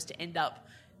supposed to end up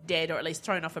dead or at least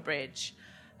thrown off a bridge.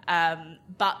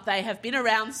 But they have been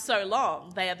around so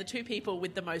long, they are the two people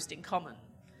with the most in common.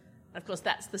 Of course,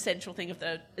 that's the central thing of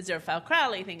the Aziraphale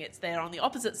Crowley thing. It's they're on the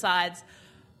opposite sides,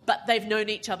 but they've known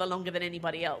each other longer than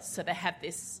anybody else. So they have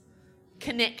this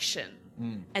connection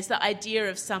as the idea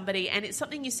of somebody. And it's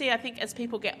something you see, I think, as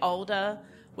people get older,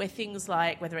 where things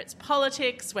like, whether it's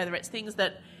politics, whether it's things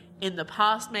that in the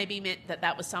past maybe meant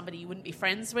that was somebody you wouldn't be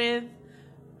friends with,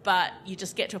 but you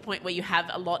just get to a point where you have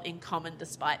a lot in common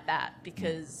despite that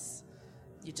because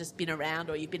you've just been around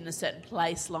or you've been in a certain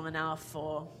place long enough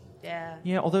or... Yeah.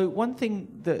 Yeah, although one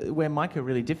thing where Micah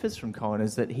really differs from Cohen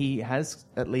is that he has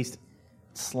at least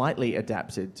slightly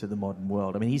adapted to the modern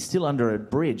world. I mean, he's still under a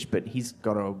bridge, but he's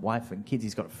got a wife and kids.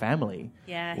 He's got a family.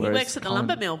 Yeah, he works at the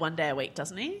lumber mill one day a week,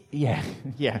 doesn't he? Yeah,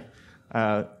 yeah.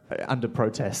 Under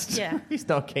protest. Yeah. He's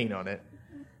not keen on it.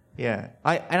 Yeah.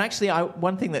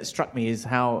 One thing that struck me is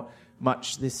how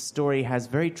much this story has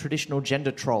very traditional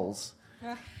gender trolls.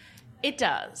 It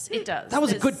does. That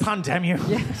was a good pun, damn you.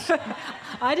 Yeah.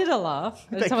 I did a laugh.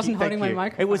 I just wasn't holding my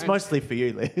microphone. It was mostly for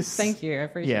you, Liz. Thank you. I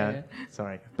appreciate it.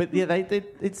 Sorry. But yeah,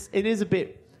 it is a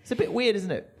bit weird, isn't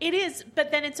it? It is,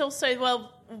 but then it's also,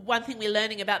 well, one thing we're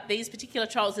learning about these particular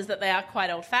trolls is that they are quite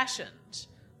old-fashioned.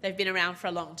 They've been around for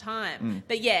a long time.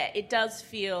 But, yeah, it does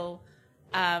feel...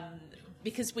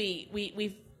 because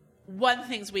we've... One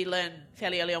things we learn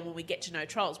fairly early on when we get to know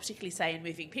trolls, particularly, say, in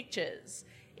moving pictures,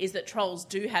 is that trolls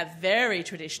do have very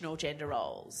traditional gender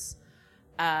roles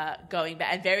going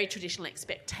back, and very traditional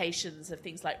expectations of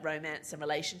things like romance and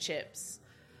relationships.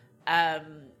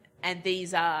 And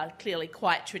these are clearly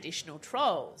quite traditional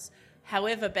trolls.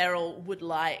 However, Beryl would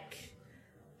like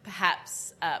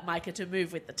perhaps Micah to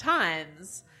move with the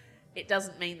times. It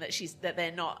doesn't mean that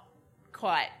they're not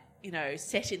quite,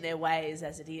 set in their ways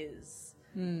as it is.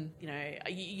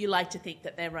 You like to think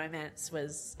that their romance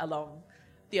was along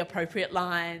the appropriate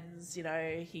lines.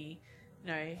 They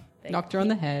knocked her on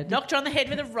the head. Knocked her on the head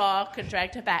with a rock and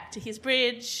dragged her back to his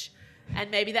bridge.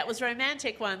 And maybe that was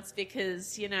romantic once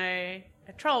because, a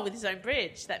troll with his own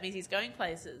bridge, that means he's going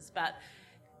places. But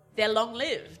they're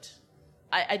long-lived.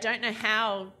 I don't know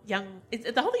how young...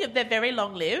 The whole thing of they're very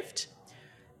long-lived,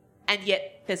 and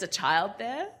yet there's a child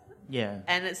there. Yeah.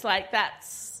 And it's like,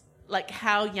 that's... Like,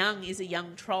 how young is a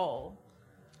young troll?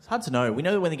 It's hard to know. We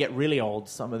know that when they get really old,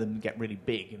 some of them get really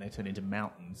big and they turn into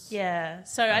mountains. Yeah.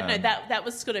 So I don't know, that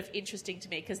was sort of interesting to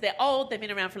me because they're old, they've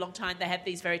been around for a long time, they have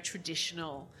these very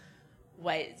traditional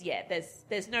ways. Yeah,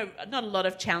 there's not a lot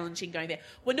of challenging going there.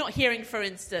 We're not hearing, for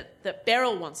instance, that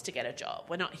Beryl wants to get a job.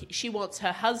 She wants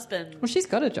her husband... Well, she's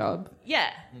got a job.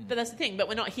 Yeah, but that's the thing. But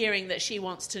we're not hearing that she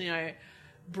wants to,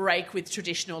 break with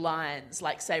traditional lines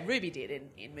like, say, Ruby did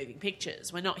in Moving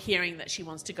Pictures. We're not hearing that she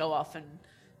wants to go off and,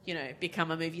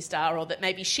 become a movie star, or that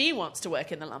maybe she wants to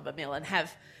work in the lumber mill and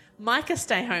have Micah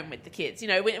stay home with the kids.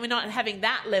 We're not having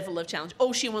that level of challenge.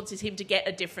 All she wants is him to get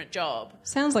a different job.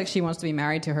 Sounds like she wants to be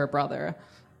married to her brother.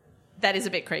 That is a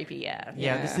bit creepy, yeah.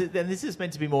 Yeah, this is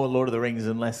meant to be more Lord of the Rings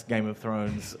and less Game of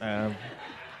Thrones.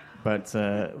 But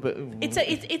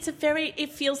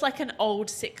it feels like an old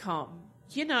sitcom.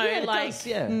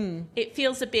 It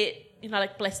feels a bit,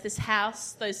 like Bless This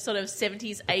House, those sort of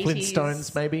 70s, 80s.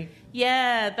 Flintstones, maybe?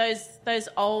 Yeah, those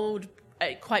old,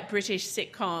 quite British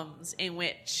sitcoms in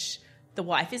which the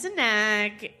wife is a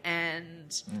nag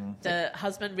and the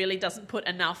husband really doesn't put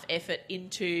enough effort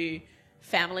into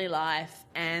family life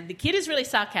and the kid is really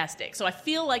sarcastic. So I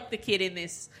feel like the kid in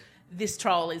this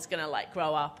troll is going to,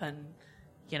 grow up and,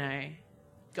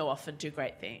 go off and do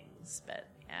great things. But,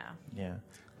 yeah. Yeah.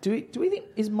 Do we think...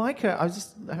 Is Micah... I was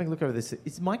just having a look over this.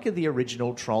 Is Micah the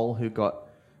original troll who got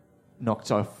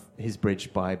knocked off his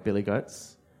bridge by Billy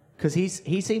Goats? Because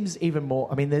he seems even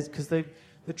more... I mean, because the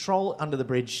troll under the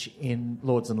bridge in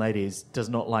Lords and Ladies does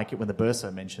not like it when the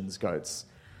Bursar mentions goats.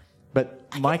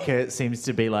 But Micah seems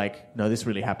to be like, no, this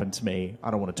really happened to me. I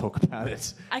don't want to talk about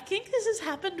it. I think this has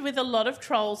happened with a lot of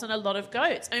trolls and a lot of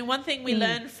goats. I mean, one thing we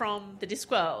learned from the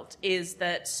Discworld is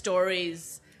that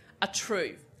stories are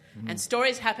true. And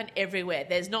stories happen everywhere.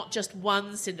 There's not just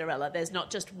one Cinderella. There's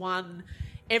not just one...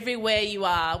 Everywhere you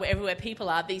are, everywhere people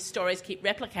are, these stories keep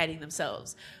replicating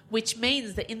themselves, which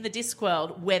means that in the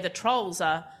Discworld, where the trolls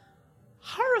are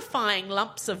horrifying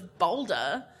lumps of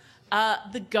boulder,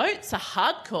 the goats are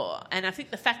hardcore. And I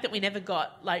think the fact that we never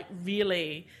got,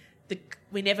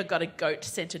 we never got a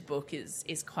goat-centred book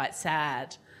is quite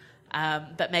sad.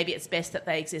 But maybe it's best that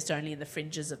they exist only in the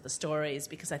fringes of the stories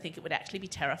because I think it would actually be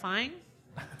terrifying.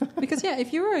 Because,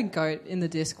 if you were a goat in the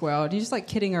Discworld, you're just,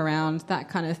 kidding around, that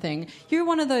kind of thing. You're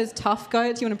one of those tough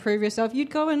goats, you want to prove yourself, you'd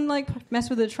go and, mess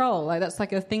with a troll. That's,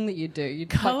 a thing that you'd do.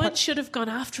 Cohen should have gone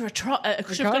after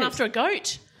gone after a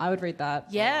goat. I would read that.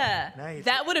 Yeah.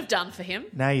 That would have done for him.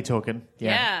 Now you're talking.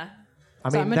 Yeah. I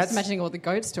mean, I'm just imagining all the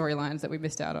goat storylines that we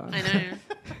missed out on. I know.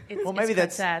 Well, maybe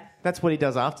that's sad. That's what he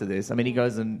does after this. I mean, he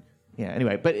goes and... Yeah,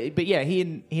 anyway. But yeah, he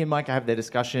and Micah have their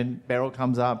discussion. Beryl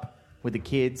comes up with the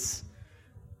kids...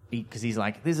 Because he's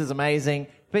like, this is amazing.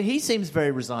 But he seems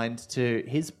very resigned to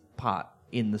his part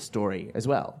in the story as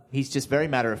well. He's just very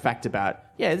matter-of-fact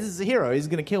about, this is a hero. He's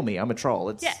going to kill me. I'm a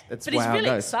troll. But he's really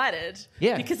excited.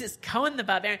 Yeah. Because it's Cohen the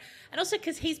Barbarian. And also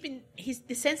because he's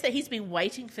the sense that he's been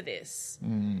waiting for this.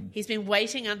 He's been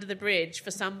waiting under the bridge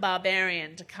for some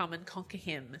barbarian to come and conquer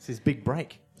him. It's his big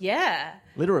break. Yeah.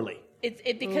 Literally.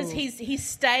 Because he's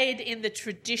stayed in the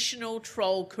traditional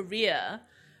troll career,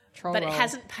 but it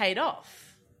hasn't paid off.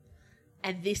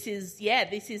 And this is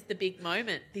the big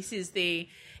moment.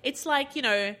 It's like,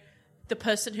 the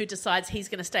person who decides he's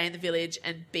going to stay in the village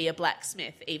and be a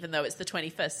blacksmith, even though it's the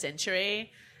 21st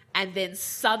century. And then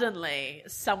suddenly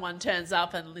someone turns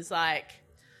up and is like,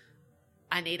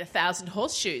 I need 1,000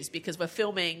 horseshoes because we're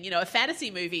filming, a fantasy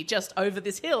movie just over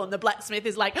this hill. And the blacksmith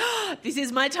is like, this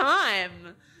is my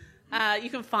time. You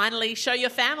can finally show your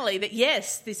family that,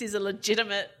 yes, this is a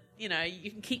legitimate, you know, you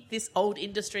can keep this old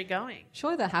industry going.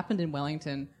 Surely that happened in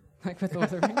Wellington, like with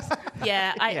Lord of the Rings.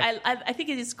 Yeah, I think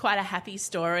it is quite a happy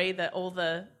story that all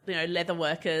the, you know, leather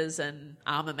workers and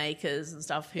armor makers and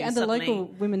stuff who And the suddenly, local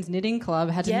women's knitting club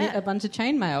had to knit a bunch of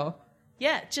chainmail.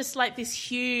 yeah, just like this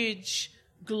huge,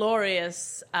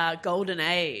 glorious golden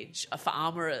age for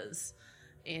armourers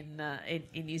in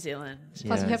New Zealand.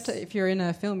 Plus, you have to, if you're in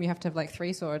a film, you have to have like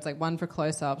 3 swords, like one for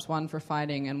close-ups, one for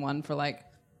fighting, and one for like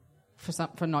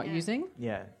for not using.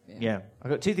 Yeah. I've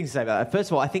got 2 things to say about that. First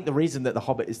of all, I think the reason that The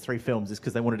Hobbit is 3 films is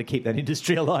because they wanted to keep that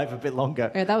industry alive a bit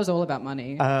longer. Yeah, that was all about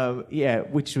money.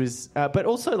 Which was, but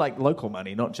also like local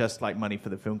money, not just like money for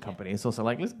the film company. It's also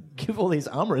like, let's give all these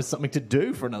armourers something to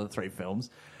do for another 3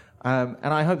 films. And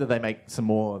I hope that they make some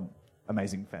more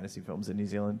amazing fantasy films in New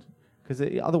Zealand. Because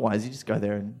otherwise you just go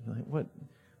there and you're like, what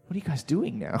are you guys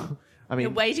doing now? I mean,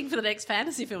 You're waiting for the next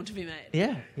fantasy film to be made.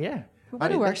 Yeah.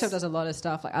 Weta Workshop does a lot of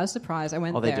stuff. Like I was surprised. I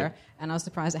went they there do. and I was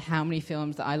surprised at how many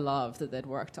films that I love that they'd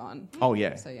worked on. Oh,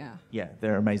 yeah. So, yeah. Yeah,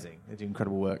 they're amazing. They do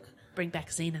incredible work. Bring back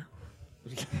Xena.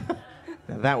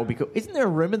 Now, that would be cool. Isn't there a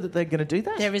rumour that they're going to do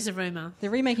that? There is a rumour. They're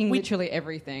remaking literally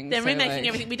everything. They're so, remaking like,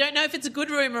 everything. We don't know if it's a good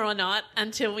rumour or not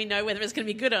until we know whether it's going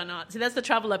to be good or not. So that's the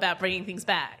trouble about bringing things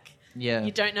back. Yeah.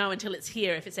 You don't know until it's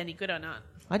here if it's any good or not.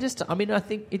 I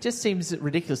think it just seems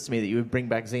ridiculous to me that you would bring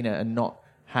back Xena and not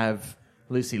have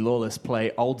Lucy Lawless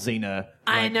play old Xena.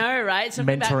 I know, right?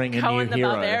 Something mentoring a about Cohen new the hero.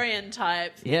 Barbarian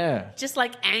type. Yeah. Just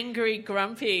like angry,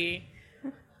 grumpy.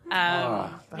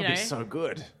 That'd you know? be so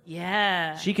good.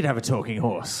 Yeah. She could have a talking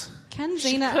horse. Can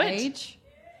Xena could. age?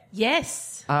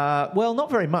 Yes. Well, not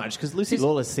very much, because Lucy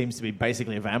Lawless seems to be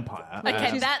basically a vampire.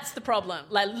 Okay, that's the problem.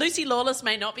 Like, Lucy Lawless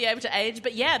may not be able to age,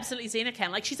 but yeah, absolutely Xena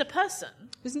can. Like, she's a person.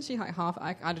 Isn't she like half?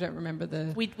 I don't remember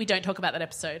the. We don't talk about that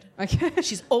episode. Okay.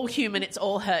 She's all human. It's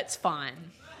all her. It's fine.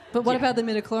 But what about the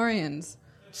midichlorians?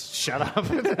 Shut up.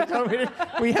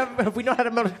 Have we not had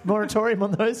a moratorium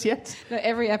on those yet? No,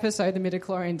 every episode, the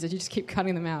midichlorians, you just keep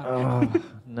cutting them out. Oh,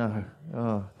 no.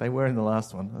 Oh, they were in the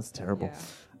last one. That's terrible. Yeah.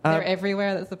 They're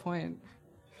everywhere. That's the point.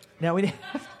 Now we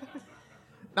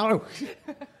no.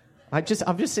 I've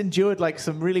just endured like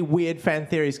some really weird fan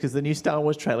theories because the new Star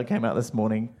Wars trailer came out this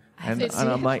morning, and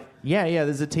I'm like, yeah,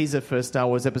 there's a teaser for Star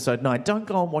Wars Episode 9. Don't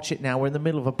go and watch it now. We're in the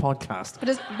middle of a podcast.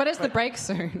 But it's the break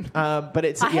soon. But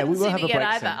it's I we haven't will seen have it a yet break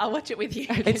either. soon. I'll watch it with you.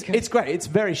 It's great. It's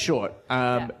very short.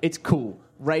 It's cool.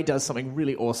 Ray does something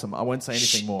really awesome. I won't say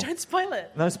anything more. Don't spoil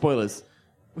it. No spoilers.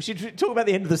 We should talk about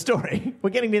the end of the story.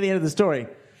 We're getting near the end of the story.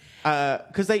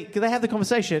 Because they have the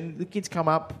conversation. The kids come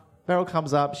up. Beryl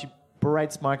comes up. She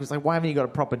berates Mike. It's like, why haven't you got a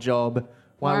proper job?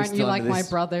 Why are we aren't still you under like my this-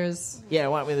 brothers? Yeah,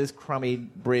 why aren't we this crummy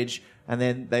bridge? And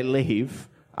then they leave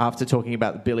after talking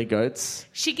about the billy goats.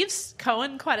 She gives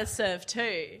Cohen quite a serve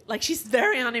too. Like, she's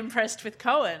very unimpressed with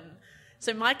Cohen.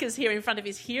 So Mike is here in front of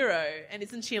his hero, and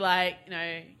isn't she like, you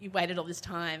know, you waited all this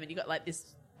time and you got like this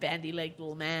bandy-legged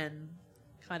little man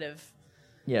kind of...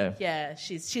 Yeah,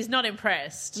 she's not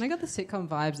impressed. And I got the sitcom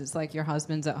vibes. It's like your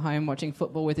husband's at home watching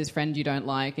football with his friend you don't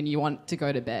like, and you want to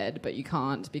go to bed, but you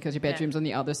can't because your bedroom's on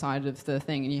the other side of the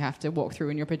thing, and you have to walk through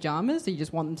in your pajamas. So you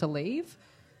just want them to leave.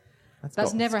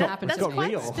 That's never happened That's to me. quite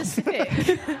real.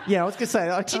 specific. Yeah, I was going to say,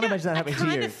 I can't imagine that happening to I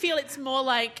you. kind of feel it's more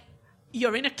like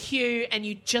you're in a queue and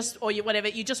you just want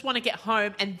to get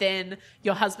home, and then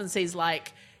your husband sees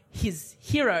like his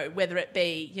hero, whether it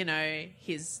be, you know,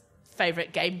 his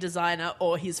favourite game designer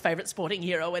or his favourite sporting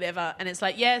hero or whatever, and it's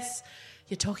like, yes,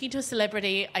 you're talking to a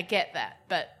celebrity, I get that,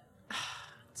 but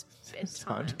it's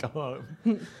Time bedtime. to go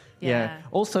home. Yeah.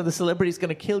 Also, the celebrity's going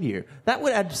to kill you. That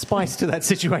would add spice to that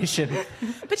situation.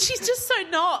 But she's just so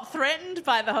not threatened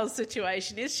by the whole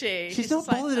situation, is she? She's not just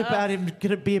like, bothered "Oh." about him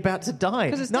going to be about to die.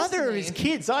 'Cause it's Neither are destiny. his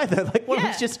kids either. Like one of Yeah.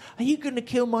 them's just, are you going to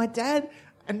kill my dad?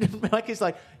 And Mike is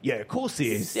like, yeah, of course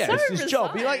he is. Yeah, So it's his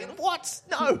job. You're like, resigned. what?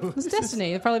 No. It's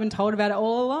destiny. They've probably been told about it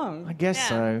all along. I guess Yeah.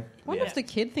 so. I wonder if the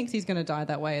kid thinks he's going to die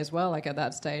that way as well, like at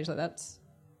that stage. Like, that's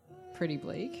pretty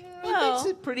bleak. Well,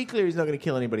 It's pretty clear he's not going to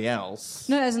kill anybody else.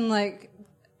 No, as in, like,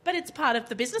 but it's part of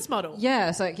the business model. yeah,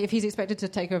 it's like if he's expected to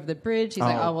take over the bridge, he's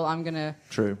like, Oh. oh, well, I'm going to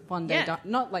True. one day Yeah. die.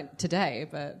 Not like today,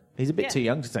 but He's a bit Yeah. too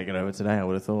young to take it over today, I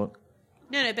would have thought.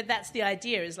 No, but that's the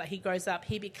idea, is like he grows up,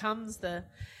 he becomes the...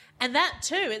 And that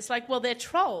too, it's like, well, they're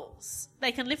trolls.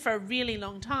 They can live for a really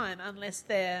long time unless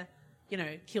they're, you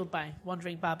know, killed by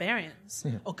wandering barbarians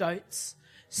or goats.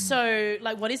 So,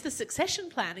 like, what is the succession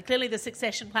plan? And clearly the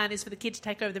succession plan is for the kid to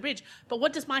take over the bridge. But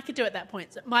what does Micah do at that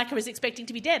point? Micah is expecting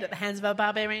to be dead at the hands of a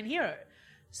barbarian hero.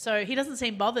 So he doesn't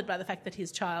seem bothered by the fact that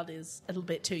his child is a little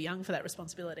bit too young for that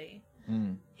responsibility.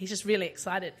 He's just really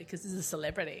excited because this is a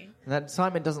celebrity. And that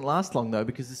excitement doesn't last long, though,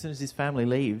 because as soon as his family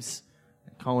leaves,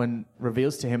 Cohen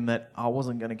reveals to him that I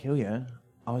wasn't going to kill you.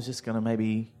 I was just going to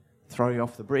maybe throw you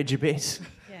off the bridge a bit.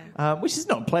 Yeah. Which is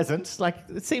not pleasant. Like,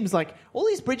 it seems like all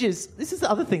these bridges... This is the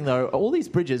other thing, though. All these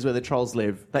bridges where the trolls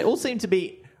live, they all seem to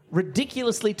be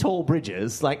ridiculously tall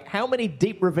bridges. Like, how many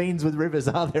deep ravines with rivers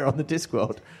are there on the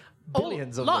Discworld?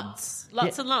 Billions of them. Lots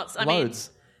and lots. I loads.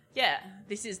 mean, yeah,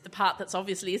 this is the part that's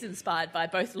obviously is inspired by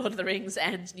both Lord of the Rings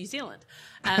and New Zealand.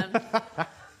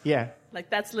 Yeah. Like,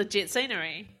 that's legit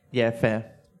scenery. Yeah,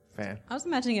 fair. I was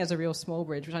imagining it as a real small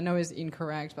bridge, which I know is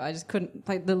incorrect, but I just couldn't...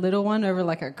 Like, the little one over,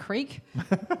 like, a creek.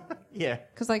 Yeah.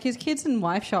 Because, like, his kids and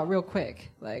wife shot real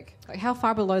quick. Like, how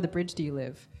far below the bridge do you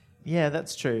live? Yeah,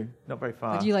 that's true. Not very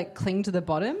far. Like, do you, like, cling to the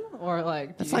bottom? Or,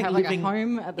 like, do It's you like have, like, a living-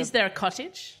 home at the... Is there a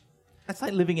cottage? That's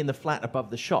like living in the flat above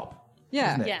the shop.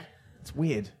 Yeah. Isn't it? Yeah. It's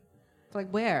weird. Like,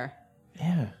 where?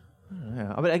 Yeah. I don't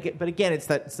know. But again, it's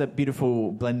that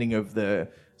beautiful blending of the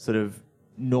sort of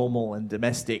normal and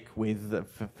domestic with the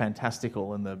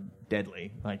fantastical and the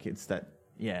deadly. Like, it's that,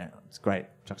 yeah, it's great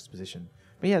juxtaposition.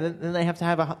 But yeah, then they have to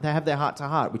have their heart to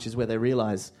heart, which is where they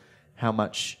realize how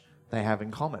much they have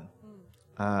in common.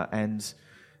 And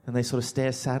they sort of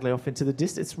stare sadly off into the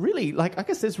distance. It's really, like, I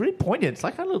guess it's really poignant. It's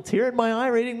like a little tear in my eye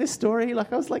reading this story.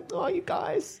 Like, I was like, oh, you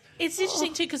guys. It's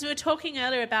interesting, too, because we were talking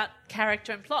earlier about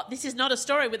character and plot. This is not a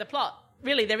story with a plot.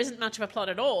 Really, there isn't much of a plot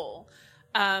at all.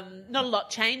 Not a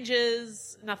lot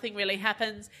changes. Nothing really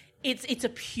happens. It's a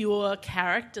pure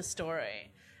character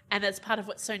story. And that's part of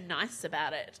what's so nice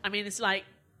about it. I mean, it's like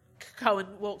Cohen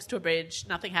walks to a bridge,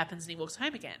 nothing happens, and he walks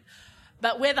home again.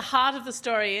 But where the heart of the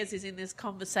story is in this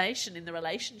conversation, in the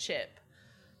relationship.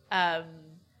 But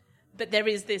there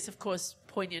is this, of course,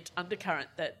 poignant undercurrent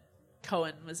that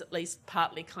Cohen was at least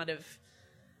partly kind of...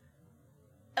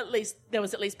 There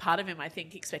was at least part of him, I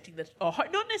think, expecting that... Or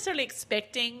not necessarily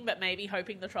expecting, but maybe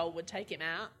hoping the troll would take him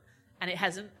out. And it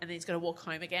hasn't, and then he's got to walk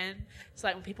home again. It's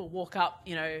like when people walk up,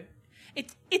 you know...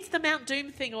 It's the Mount Doom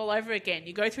thing all over again.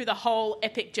 You go through the whole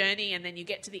epic journey and then you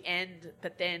get to the end,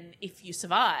 but then if you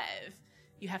survive,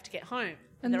 you have to get home.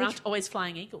 And there aren't always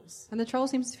flying eagles. And the troll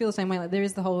seems to feel the same way. Like, there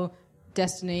is the whole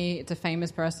destiny, it's a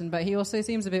famous person, but he also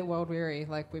seems a bit world-weary,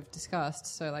 like we've discussed.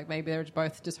 So, like, maybe they're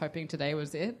both just hoping today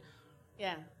was it.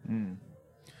 Yeah.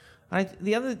 I think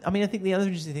the other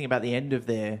interesting thing about the end of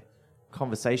their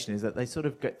conversation is that they sort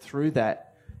of get through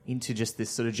that into just this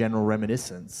sort of general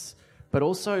reminiscence, but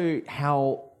also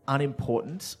how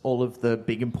unimportant all of the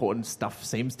big important stuff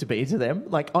seems to be to them.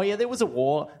 Like, oh yeah, there was a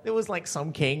war. There was like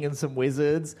some king and some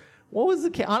wizards. What was the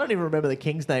king? I don't even remember the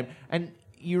king's name. And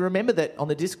you remember that on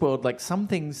the Discworld, like some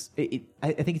things,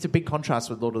 I think it's a big contrast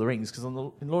with Lord of the Rings, because in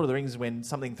Lord of the Rings, when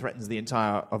something threatens the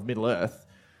entire of Middle Earth,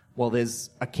 well, there's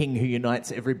a king who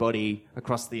unites everybody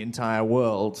across the entire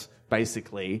world,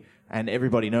 basically, and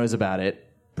everybody knows about it,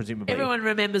 presumably. Everyone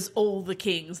remembers all the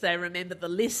kings. They remember the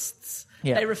lists.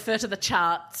 Yeah. They refer to the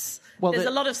charts. Well, there's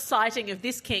a lot of citing of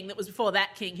this king that was before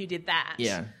that king who did that.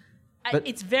 Yeah. But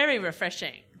It's very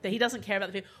refreshing that he doesn't care about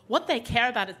the people. What they care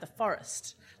about is the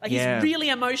forest. Like, Yeah. he's really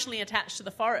emotionally attached to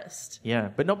the forest. Yeah,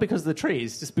 but not because of the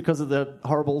trees, just because of the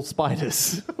horrible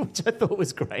spiders, which I thought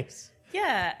was great.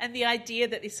 Yeah, and the idea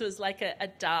that this was like a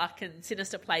dark and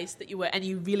sinister place that you were, and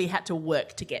you really had to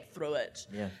work to get through it.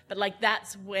 Yeah. But, like,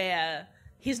 that's where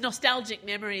his nostalgic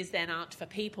memories then aren't for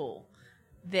people.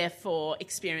 They're for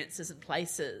experiences and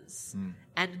places.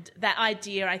 And that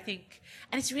idea, I think...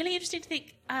 And it's really interesting to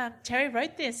think... Terry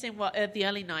wrote this in the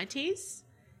early 90s.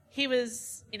 He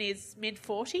was in his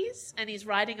mid-40s, and he's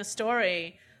writing a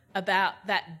story about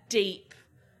that deep,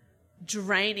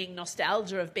 draining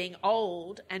nostalgia of being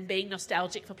old and being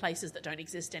nostalgic for places that don't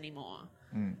exist anymore.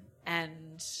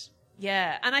 And,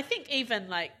 yeah. And I think even,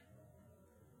 like,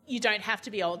 you don't have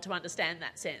to be old to understand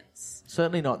that sense.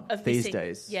 Certainly not Of these missing,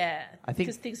 days. Yeah, I think-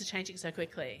 because things are changing so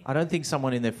quickly. I don't think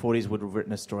someone in their 40s would have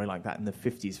written a story like that in the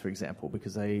 50s, for example,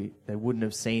 because they wouldn't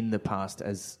have seen the past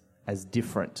as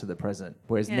different to the present.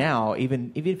 Whereas Yeah. now,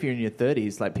 even if you're in your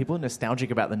 30s, like, people are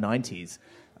nostalgic about the 90s.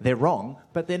 They're wrong,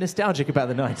 but they're nostalgic about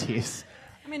the 90s.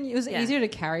 I mean, it was Yeah. easier to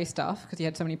carry stuff because you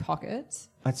had so many pockets.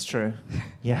 That's true.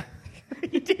 Yeah.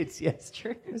 You did, yes.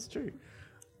 True. It's true.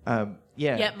 Yeah.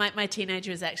 Yeah, my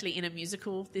teenager is actually in a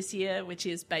musical this year, which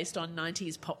is based on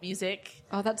 90s pop music.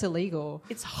 Oh, that's illegal.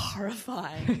 It's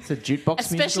horrifying. It's a jukebox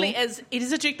Especially musical. as it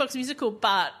is a jukebox musical,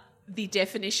 but the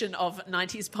definition of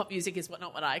 90s pop music is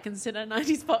not what I consider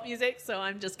 90s pop music, so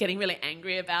I'm just getting really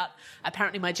angry about...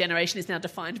 Apparently my generation is now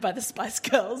defined by the Spice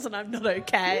Girls, and I'm not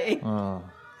okay. Oh.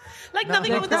 Like,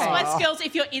 nothing wrong with the great. Spice Girls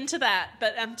if you're into that,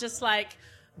 but I'm just like...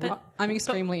 But I'm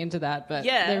extremely into that, but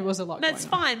yeah, there was a lot No, going it's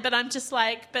on. fine, but I'm just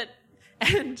like... But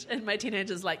And my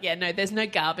teenager's like, yeah, no, there's no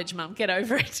garbage, Mum. Get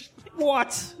over it. What?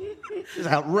 This is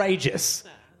outrageous.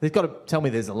 They've got to tell me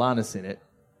there's Alanis in it.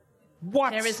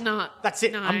 What? There is not. That's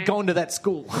it. No. I'm going to that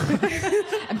school.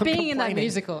 And being in that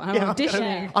musical. I'm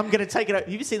auditioning. I'm going to take it out.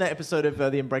 Have you seen that episode of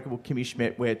The Unbreakable Kimmy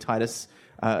Schmidt where Titus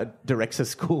directs a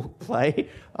school play?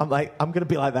 I'm going to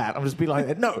be like that. I'm just be like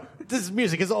that. No, this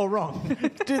music is all wrong.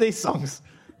 Do these songs.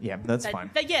 Yeah, that's fine.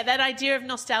 But yeah, that idea of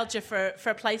nostalgia for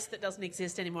a place that doesn't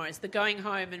exist anymore. It's the going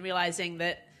home and realising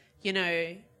that, you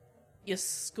know, your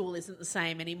school isn't the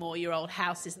same anymore, your old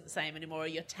house isn't the same anymore,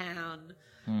 your town...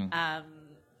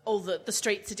 all the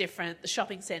streets are different, the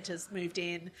shopping centres moved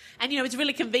in. And, you know, it's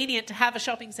really convenient to have a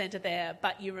shopping centre there,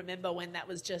 but you remember when that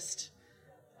was just,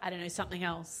 I don't know, something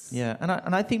else. Yeah,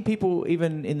 and I think people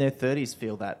even in their 30s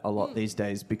feel that a lot these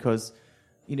days because,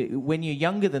 you know, when you're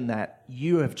younger than that,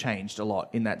 you have changed a lot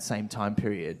in that same time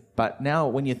period. But now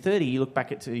when you're 30, you look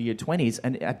back at your 20s,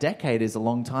 and a decade is a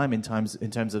long time in terms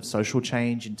of social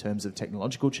change, in terms of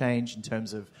technological change, in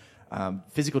terms of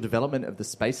physical development of the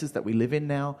spaces that we live in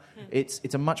now. It's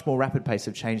a much more rapid pace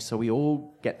of change, so we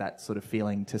all get that sort of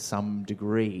feeling to some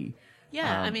degree.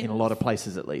 Yeah, I mean, in a lot of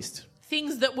places at least.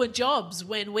 Things that were jobs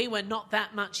when we were not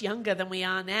that much younger than we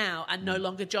are now are no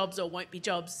longer jobs or won't be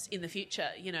jobs in the future,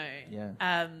 you know.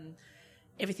 Yeah.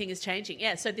 Everything is changing.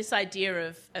 Yeah, so this idea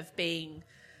of being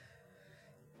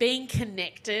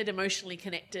connected, emotionally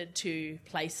connected to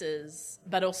places,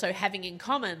 but also having in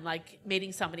common, like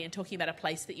meeting somebody and talking about a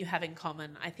place that you have in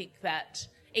common. I think that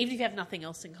even if you have nothing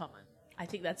else in common, I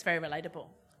think that's very relatable.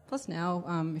 Plus now,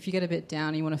 if you get a bit down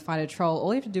and you want to fight a troll,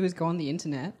 all you have to do is go on the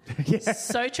internet.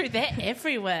 So true. They're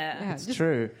everywhere. Yeah, It's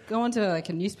true. Go onto like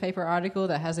a newspaper article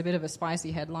that has a bit of a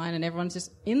spicy headline and everyone's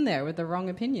just in there with the wrong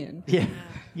opinion.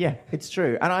 Yeah, it's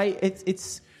true. And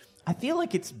I feel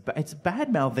like it's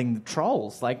bad-mouthing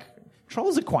trolls. Like,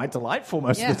 trolls are quite delightful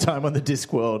most of the time on the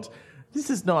Discworld. This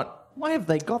is not... Why have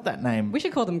they got that name? We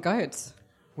should call them goats.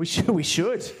 We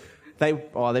should. They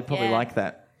probably like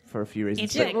that for a few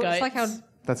reasons. Internet Well, it's goats. like how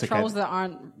That's okay. trolls that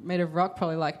aren't made of rock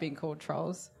probably like being called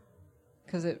trolls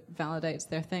because it validates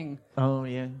their thing. Oh,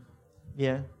 yeah.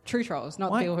 Yeah. True trolls,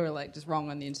 not Why- people who are like just wrong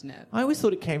on the internet. I always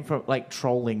thought it came from, like,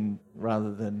 trolling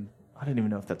rather than... I don't even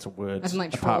know if that's a word. As in,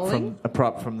 like, apart trolling?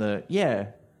 from the... Yeah.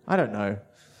 I don't know.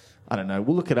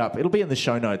 We'll look it up. It'll be in the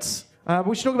show notes.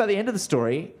 We should talk about the end of the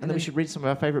story, and then we should read some of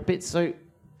our favourite bits. So, at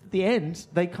the end,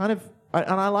 they kind of... And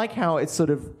I like how it's sort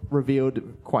of revealed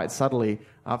quite subtly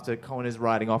after Cohen is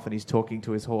riding off and he's talking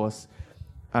to his horse,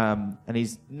 and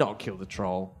he's not killed the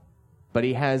troll, but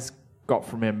he has got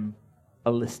from him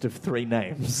a list of 3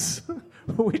 names,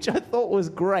 which I thought was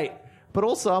great. But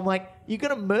also, I'm like, you're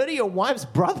going to murder your wife's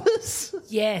brothers?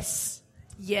 Yes.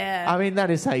 Yeah. I mean, that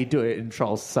is how you do it in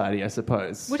troll society, I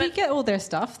suppose. Would he get all their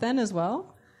stuff then as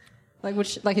well? Like,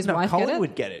 like his wife Colin get it?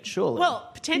 would get it, surely. Well,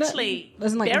 potentially, No,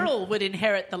 isn't like- Beryl would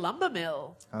inherit the lumber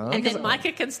mill, and then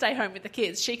Micah can stay home with the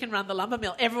kids. She can run the lumber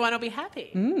mill. Everyone will be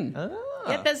happy.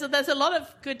 Yeah, there's a lot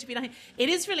of good to be done. It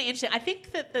is really interesting. I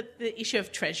think that the issue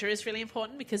of treasure is really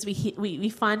important because we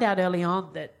find out early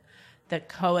on that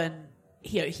Cohen,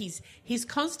 you know, he's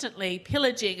constantly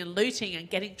pillaging and looting and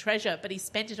getting treasure, but he's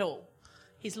spent it all.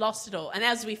 He's lost it all. And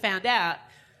as we found out,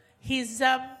 he's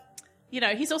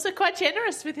also quite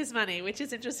generous with his money, which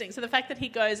is interesting. So the fact that he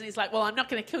goes and he's like, well, I'm not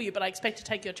going to kill you, but I expect to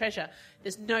take your treasure.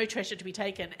 There's no treasure to be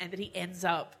taken, and that he ends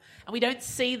up. And we don't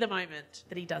see the moment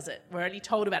that he does it. We're only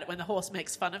told about it when the horse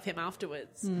makes fun of him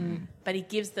afterwards. But he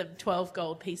gives them 12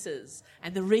 gold pieces.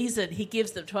 And the reason he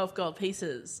gives them 12 gold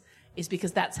pieces is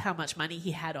because that's how much money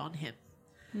he had on him.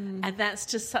 And that's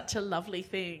just such a lovely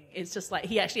thing. It's just like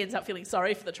he actually ends up feeling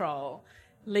sorry for the troll,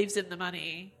 leaves him the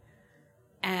money,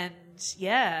 and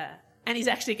yeah... And he's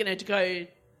actually going to go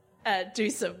do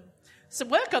some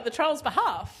work on the troll's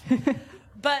behalf.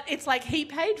 But it's like he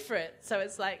paid for it. So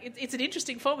it's like it's an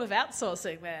interesting form of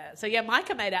outsourcing there. So, yeah,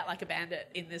 Micah made out like a bandit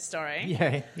in this story.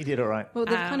 Yeah, he did all right. Well,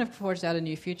 they've kind of forged out a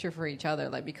new future for each other.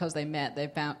 Like, because they met,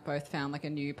 they've both found like a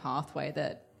new pathway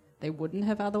that they wouldn't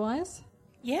have otherwise.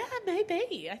 Yeah,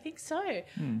 maybe. I think so.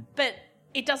 But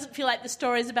it doesn't feel like the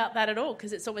story is about that at all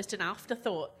because it's almost an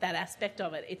afterthought, that aspect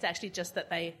of it. It's actually just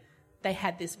that they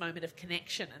had this moment of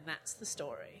connection, and that's the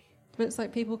story. But it's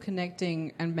like people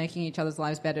connecting and making each other's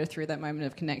lives better through that moment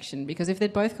of connection. Because if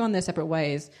they'd both gone their separate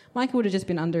ways, Michael would have just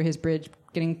been under his bridge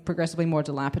getting progressively more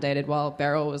dilapidated while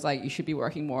Beryl was like, you should be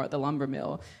working more at the lumber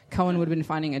mill. Cohen would have been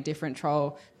finding a different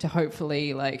troll to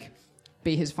hopefully like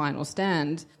be his final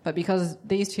stand. But because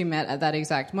these two met at that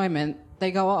exact moment,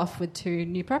 they go off with 2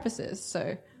 new purposes.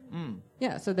 So,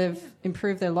 yeah, so they've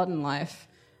improved their lot in life,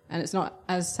 and it's not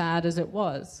as sad as it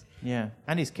was. Yeah,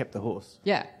 and he's kept the horse.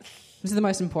 Yeah. This is the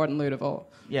most important loot of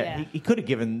all. Yeah. He could have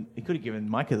given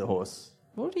Micah the horse.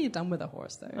 What would he have done with a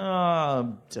horse, though?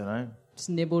 Don't know. Just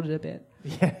nibbled it a bit.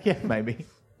 Yeah, maybe.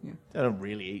 Yeah. They don't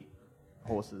really eat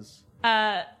horses.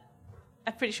 I'm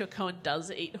pretty sure Cohen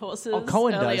does eat horses. Oh,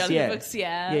 Cohen early does, on in yeah. the books,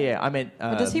 yeah. Yeah. I meant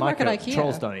does he work Micah, at IKEA?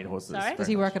 Trolls don't eat horses. Sorry? Does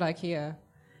he work at IKEA?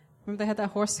 Remember they had that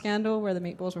horse scandal where the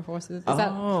meatballs were horses? Is that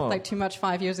like too much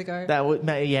 5 years ago? That would,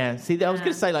 yeah. See, I was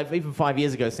going to say, like, even 5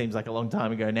 years ago seems like a long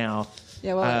time ago now.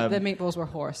 Yeah, well, the meatballs were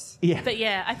horse. Yeah. But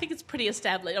yeah, I think it's pretty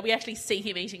established. We actually see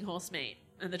him eating horse meat.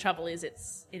 And the trouble is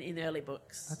it's in early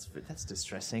books. That's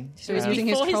distressing. So he's using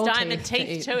Before his troll diamond teeth to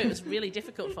teeth, eat. too, it was really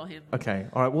difficult for him. Okay,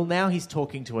 all right. Well, now he's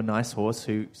talking to a nice horse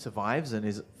who survives and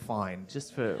is fine.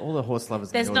 Just for all the horse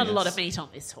lovers. There's in the not a lot of audience. meat on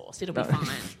this horse. It'll be fine.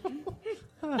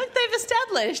 Like they've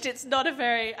established, it's not a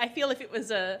very... I feel if it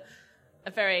was a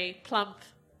very plump,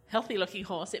 healthy-looking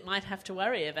horse, it might have to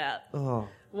worry about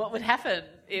what would happen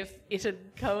if it and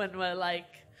Cohen were like...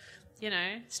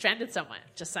 stranded somewhere.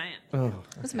 Just saying.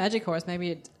 This magic horse, maybe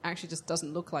it actually just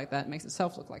doesn't look like that. It makes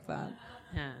itself look like that.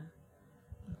 Yeah.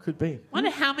 Could be.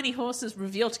 Wonder how many horses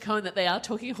reveal to Cohen that they are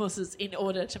talking horses in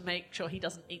order to make sure he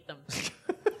doesn't eat them.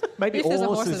 Maybe If all there's a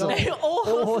horse horses, at all.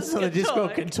 All horses on the can Discord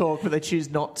talk, can talk, but they choose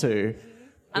not to.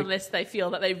 unless they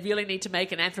feel that they really need to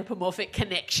make an anthropomorphic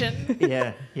connection.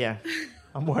 Yeah.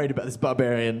 I'm worried about this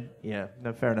barbarian. Yeah,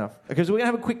 no, fair enough. Okay, so we're going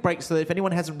to have a quick break so that if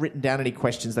anyone hasn't written down any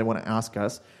questions they want to ask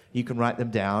us, you can write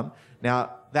them down.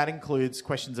 Now, that includes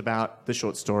questions about the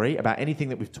short story, about anything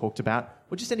that we've talked about,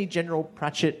 or just any general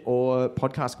Pratchett or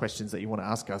podcast questions that you want to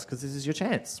ask us, because this is your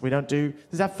chance. This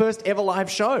is our first ever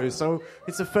live show, so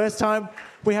it's the first time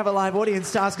we have a live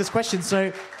audience to ask us questions.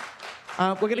 So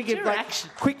we're going to give like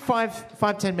quick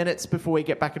 5-10 minutes before we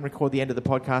get back and record the end of the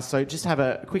podcast. So just have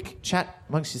a quick chat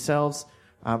amongst yourselves.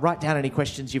 Write down any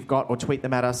questions you've got or tweet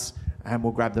them at us, and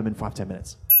we'll grab them in 5-10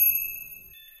 minutes.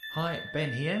 Hi,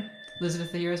 Ben here.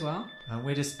 Elizabeth here as well.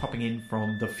 We're just popping in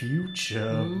from the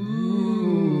future.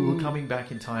 Ooh. We're coming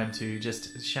back in time to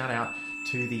just shout out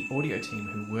to the audio team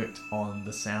who worked on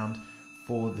the sound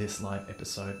for this live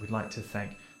episode. We'd like to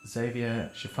thank Xavier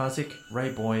Shafazik,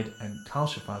 Ray Boyd, and Carl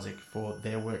Shafazik for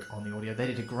their work on the audio. They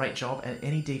did a great job, and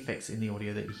any defects in the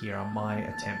audio that you hear are my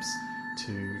attempts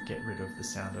to get rid of the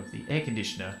sound of the air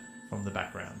conditioner from the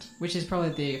background. Which is probably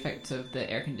the effect of the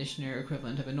air conditioner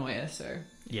equivalent of a Noia, so...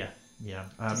 Yeah.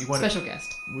 Special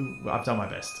guest. I've done my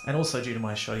best. And also due to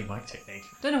my shoddy mic technique.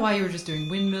 Don't know why you were just doing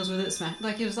windmills with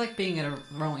it. It was like being at a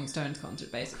Rolling Stones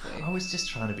concert, basically. I was just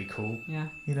trying to be cool. Yeah.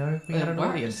 We But had it an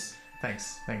worked. audience.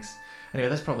 Thanks. Anyway,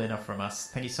 that's probably enough from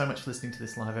us. Thank you so much for listening to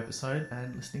this live episode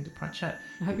and listening to Pratt Chat.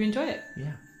 I hope you enjoy it.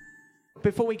 Yeah.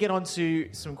 Before we get on to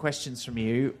some questions from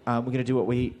you, we're going to do what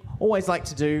we always like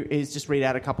to do, is just read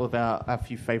out a couple of our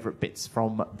few favourite bits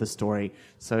from the story.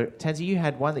 So, Tansy, you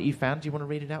had one that you found. Do you want to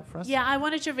read it out for us? Yeah, I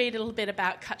wanted to read a little bit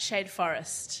about Cutshade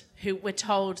Forest, who we're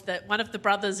told that one of the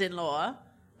brothers-in-law,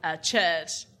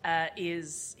 Chert,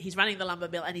 he's running the lumber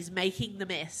mill and he's making the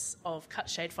mess of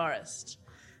Cutshade Forest.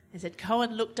 He said,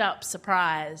 Cohen looked up,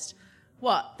 surprised.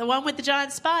 What, the one with the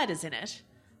giant spiders in it?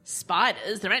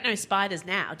 Spiders? There ain't no spiders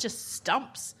now, just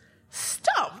stumps.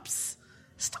 Stumps?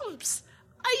 Stumps?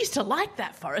 I used to like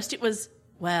that forest. It was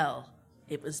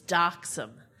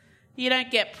darksome. You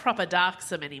don't get proper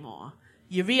darksome anymore.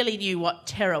 You really knew what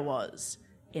terror was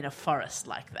in a forest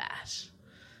like that.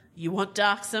 You want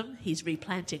darksome? He's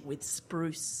replanting with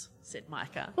spruce, said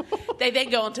Micah. They then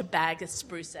go on to bag a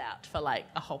spruce out for like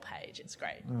a whole page. It's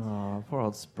great. Oh, poor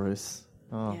old Spruce.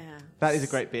 Oh, Yeah. That is a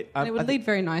great bit. And it would lead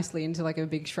very nicely into like a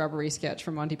big shrubbery sketch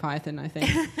from Monty Python, I think.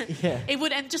 Yeah. It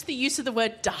would, and just the use of the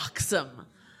word darksome.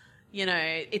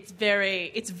 It's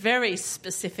very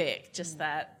specific. Just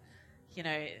that,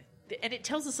 and it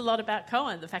tells us a lot about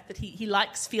Cohen. The fact that he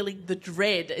likes feeling the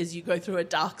dread as you go through a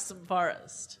darksome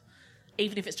forest,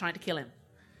 even if it's trying to kill him.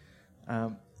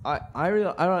 I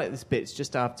really like this bit. It's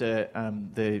just after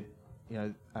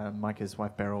Micah's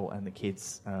wife Beryl and the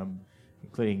kids,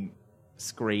 including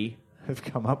Scree, have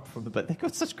come up from but they've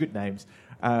got such good names,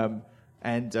 and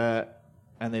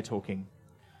they're talking.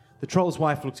 The troll's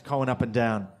wife looked Cohen up and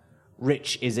down.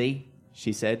 Rich, is he?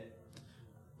 She said.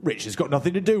 Rich has got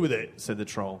nothing to do with it, said the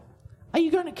troll. Are you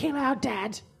going to kill our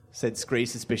dad? Said Scree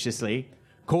suspiciously.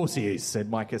 Of course he is, said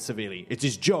Micah severely. It's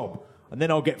his job. And then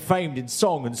I'll get famed in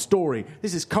song and story.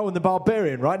 This is Cohen the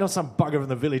Barbarian, right? Not some bugger from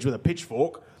the village with a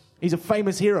pitchfork. He's a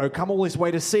famous hero, come all this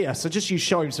way to see us, so just you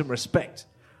show him some respect.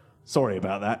 Sorry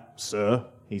about that, sir,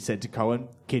 he said to Cohen.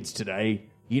 Kids today,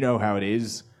 you know how it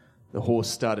is. The horse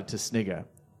started to snigger.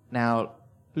 Now,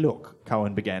 look,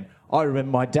 Cohen began. I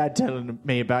remember my dad telling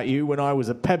me about you when I was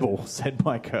a pebble, said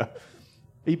Micah.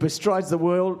 He bestrides the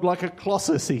world like a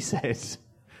colossus, he said.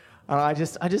 And I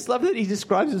just love that he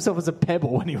describes himself as a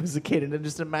pebble when he was a kid, and I'm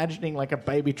just imagining like a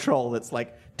baby troll that's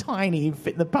like tiny,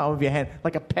 fit in the palm of your hand,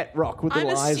 like a pet rock with I'm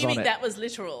little eyes on assuming it. that was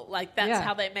literal. Like, that's Yeah.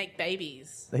 how they make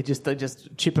babies. They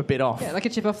just chip a bit off. Yeah, like a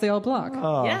chip off the old block.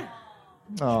 Yeah.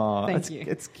 Oh, Thank it's, you.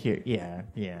 It's cute. Yeah,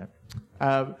 yeah.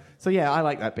 So yeah, I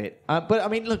like that bit. But I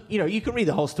mean, look, you can read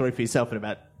the whole story for yourself in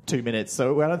about 2 minutes,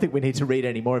 so I don't think we need to read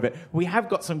any more of it. We have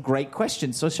got some great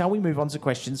questions, so shall we move on to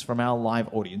questions from our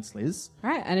live audience, Liz?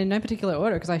 All right, and in no particular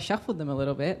order because I shuffled them a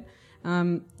little bit.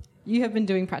 You have been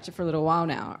doing Pratchett for a little while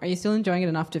now. Are you still enjoying it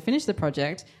enough to finish the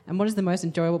project? And what is the most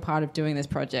enjoyable part of doing this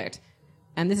project?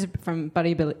 And this is from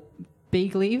Buddy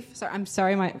Beegleaf. So I'm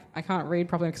sorry, I can't read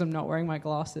properly because I'm not wearing my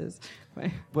glasses.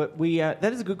 But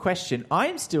that is a good question.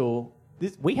 I'm still...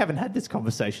 we haven't had this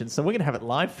conversation, so we're going to have it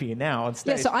live for you now on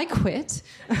stage. Yeah, so I quit.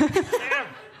 And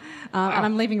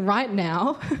I'm leaving right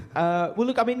now. Well,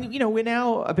 look, I mean, we're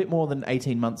now a bit more than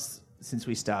 18 months since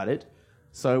we started,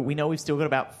 so we know we've still got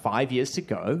about 5 years to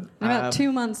go. And about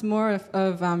 2 months more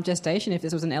of gestation if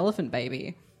this was an elephant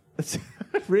baby.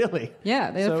 Really?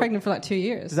 Yeah, they were pregnant for like 2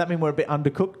 years. Does that mean we're a bit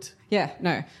undercooked? Yeah,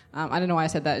 no. I don't know why I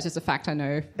said that. It's just a fact I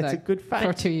know. It's a good fact.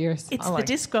 For 2 years. It's the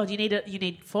Discworld. You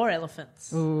need 4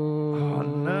 elephants. Oh,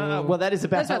 no. Well, that is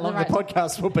about how long the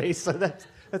podcast will be, so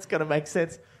that's going to make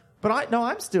sense. But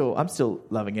I'm still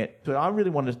loving it. But I really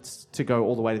wanted to go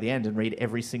all the way to the end and read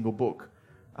every single book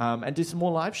and do some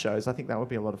more live shows. I think that would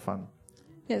be a lot of fun.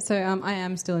 Yeah, so I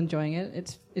am still enjoying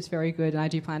it. It's very good, and I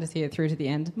do plan to see it through to the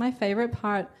end. My favourite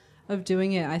part of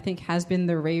doing it, I think, has been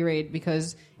the reread,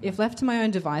 because if left to my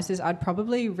own devices, I'd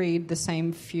probably read the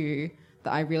same few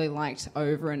that I really liked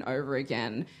over and over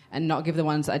again and not give the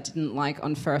ones I didn't like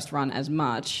on first run as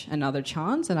much another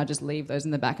chance, and I just leave those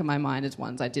in the back of my mind as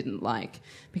ones I didn't like.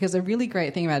 Because a really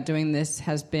great thing about doing this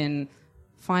has been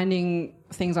finding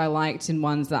things I liked in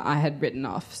ones that I had written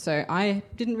off. So I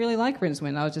didn't really like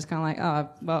Rincewind. I was just kind of like, oh,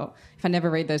 well, if I never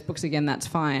read those books again, that's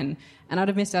fine. And I'd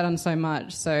have missed out on so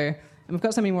much. So, and we've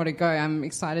got so many more to go. I'm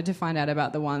excited to find out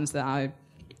about the ones that I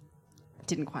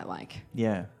didn't quite like.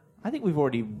 Yeah. I think we've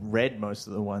already reread most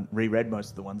of the ones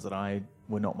that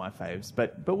were not my faves.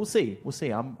 But we'll see. We'll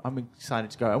see. I'm excited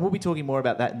to go. And we'll be talking more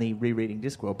about that in the Rereading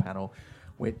Discworld panel,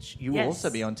 which you will also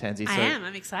be on, Tansy. I am.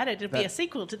 I'm excited. It'll be a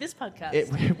sequel to this podcast.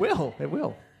 It will. It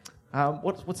will.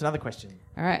 What's another question?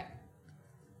 All right.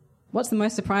 What's the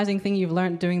most surprising thing you've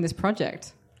learned doing this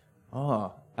project?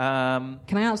 Oh, Can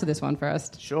I answer this one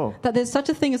first? Sure. That there's such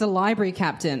a thing as a library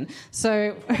captain.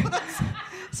 So...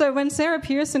 So when Sarah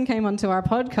Pearson came onto our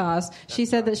podcast, she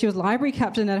said that she was library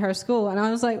captain at her school, and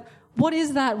I was like, what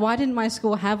is that? Why didn't my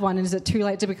school have one, and is it too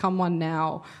late to become one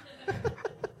now?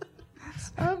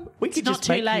 We could not just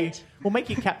too late. We'll make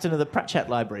you captain of the Pratchett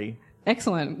Library.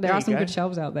 Excellent. There There are you some go. good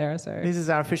shelves out there. So This is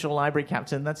our official library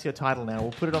captain. That's your title now.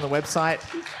 We'll put it on the website.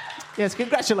 Yes,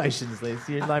 congratulations, Liz.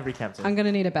 You're library captain. I'm going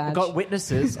to need a badge. I've got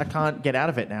witnesses. I can't get out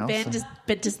of it now. Ben,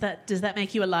 so- does that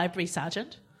make you a library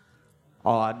sergeant?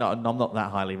 Oh, no, I'm not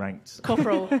that highly ranked.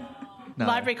 Corporal? No.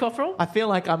 Library corporal? I feel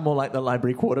like I'm more like the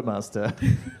library quartermaster.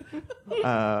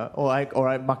 Or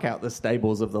I muck out the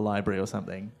stables of the library or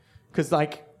something. Because,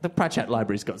 like, the Pratchett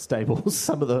Library's got stables.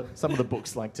 Some of the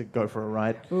books like to go for a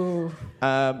ride. Ooh.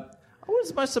 What was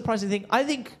the most surprising thing? I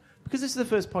think, because this is the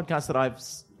first podcast that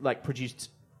I've,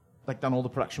 produced, done all the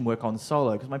production work on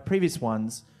solo, because my previous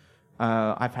ones...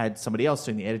 I've had somebody else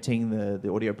doing the editing,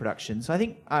 the audio production. So I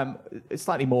think a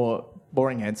slightly more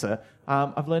boring answer.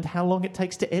 I've learned how long it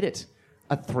takes to edit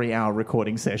a 3-hour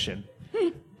recording session.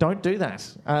 Don't do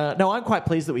that. No, I'm quite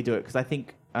pleased that we do it, because I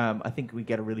think we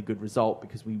get a really good result,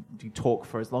 because we do talk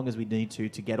for as long as we need to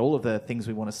get all of the things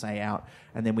we want to say out,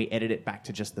 and then we edit it back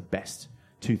to just the best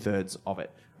 2/3 of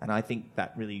it. And I think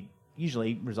that really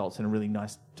usually results in a really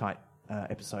nice, tight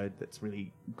episode that's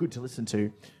really good to listen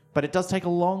to. But it does take a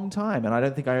long time, and I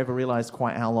don't think I ever realised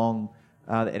quite how long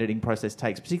the editing process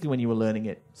takes, particularly when you were learning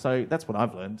it. So that's what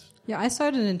I've learned. Yeah, I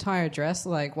sewed an entire dress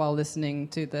while listening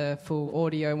to the full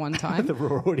audio one time. The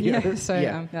raw audio. Yeah, so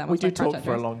that we was do my talk Pratchett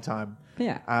for a dress. long time.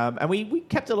 Yeah. And we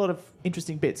kept a lot of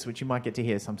interesting bits, which you might get to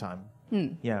hear sometime.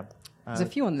 Yeah. There's a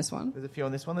few on this one. There's a few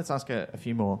on this one. Let's ask a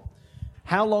few more.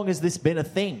 How long has this been a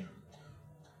thing?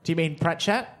 Do you mean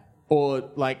Pratchett or,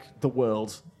 the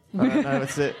world? I don't know.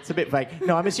 It's a bit vague.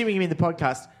 No, I'm assuming you mean the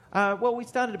podcast. Well, we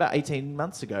started about 18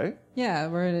 months ago. Yeah,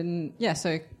 we're in... Yeah,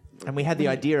 so... And we had the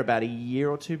idea about a year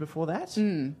or two before that.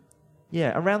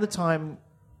 Yeah, around the time...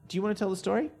 Do you want to tell the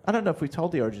story? I don't know if we've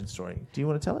told the origin story. Do you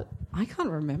want to tell it? I can't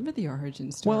remember the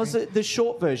origin story. Well, the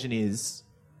short version is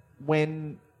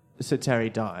when Sir Terry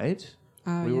died,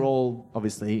 we were all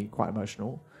obviously quite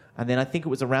emotional. And then I think it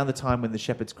was around the time when The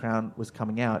Shepherd's Crown was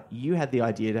coming out, you had the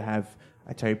idea to have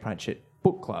a Terry Pratchett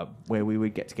book club where we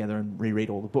would get together and reread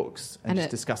all the books and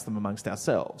just discuss them amongst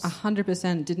ourselves.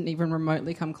 100% didn't even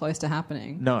remotely come close to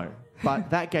happening. No, but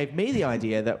that gave me the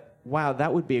idea that, wow,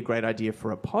 that would be a great idea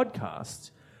for a podcast.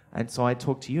 And so I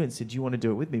talked to you and said, do you want to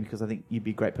do it with me? Because I think you'd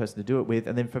be a great person to do it with.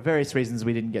 And then for various reasons,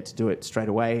 we didn't get to do it straight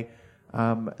away.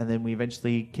 And then we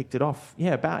eventually kicked it off,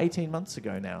 about 18 months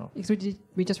ago now. Because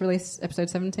we just released episode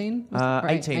 17?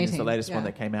 18 is the latest one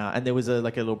that came out. And there was a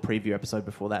little preview episode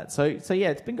before that. So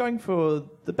yeah, it's been going for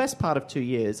the best part of 2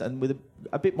 years and with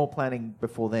a bit more planning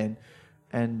before then.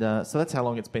 And so that's how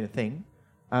long it's been a thing.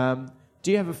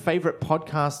 Do you have a favourite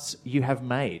podcast you have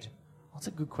made? That's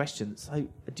a good question. So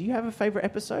do you have a favourite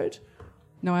episode?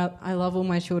 No, I love all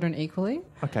my children equally.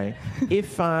 Okay.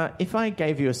 If I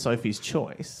gave you a Sophie's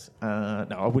Choice... no,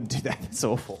 I wouldn't do that. That's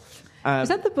awful. Is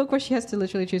that the book where she has to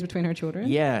literally choose between her children?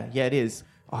 Yeah, it is.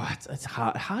 Oh, it's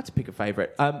hard to pick a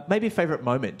favourite. Maybe a favourite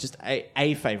moment. Just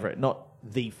a favourite, not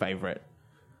the favourite.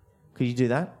 Could you do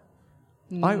that?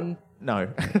 No. No.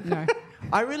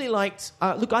 I really liked...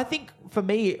 look, I think for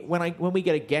me, when we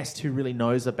get a guest who really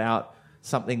knows about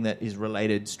something that is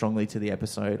related strongly to the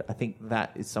episode, I think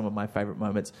that is some of my favourite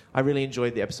moments. I really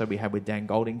enjoyed the episode we had with Dan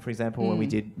Golding, for example, when we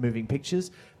did Moving Pictures,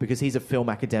 because he's a film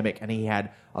academic and he had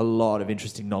a lot of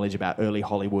interesting knowledge about early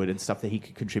Hollywood and stuff that he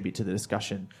could contribute to the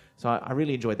discussion. So I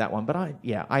really enjoyed that one. But I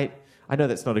know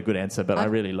that's not a good answer, but I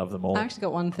really love them all. I actually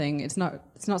got one thing. It's not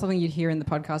something you'd hear in the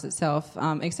podcast itself,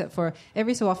 except for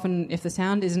every so often, if the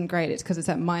sound isn't great, it's because it's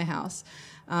at my house.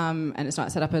 And it's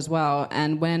not set up as well.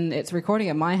 And when it's recording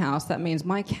at my house, that means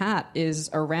my cat is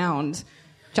around,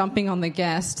 jumping on the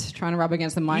guest, trying to rub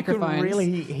against the microphones. You can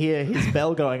really hear his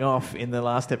bell going off in the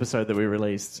last episode that we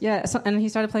released. Yeah, and he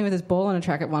started playing with his ball on a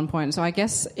track at one point. So I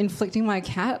guess inflicting my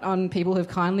cat on people who've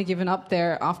kindly given up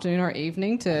their afternoon or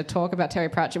evening to talk about Terry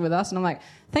Pratchett with us. And I'm like,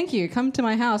 thank you, come to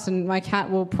my house and my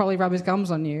cat will probably rub his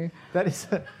gums on you. That is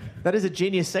a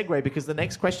genius segue, because the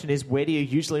next question is, where do you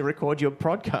usually record your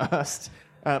podcast?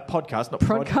 Podcast, not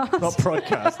Prodcast. Not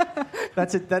broadcast.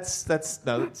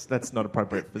 That's not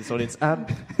appropriate for this audience.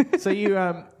 So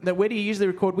where do you usually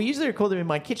record? We usually record them in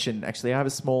my kitchen. Actually, I have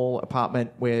a small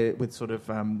apartment with sort of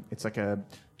it's like a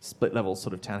split level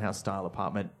sort of townhouse style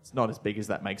apartment. It's not as big as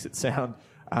that makes it sound,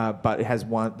 but it has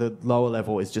the lower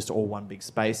level is just all one big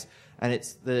space, and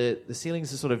it's the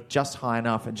ceilings are sort of just high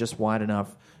enough and just wide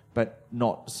enough, but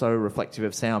not so reflective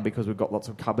of sound because we've got lots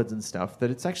of cupboards and stuff,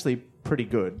 that it's actually pretty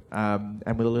good. And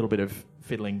with a little bit of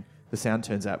fiddling, the sound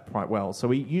turns out quite well. So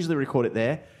we usually record it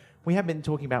there. We have been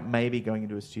talking about maybe going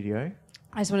into a studio.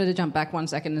 I just wanted to jump back 1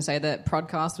 second and say that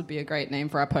Prodcast would be a great name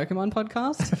for our Pokemon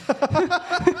podcast.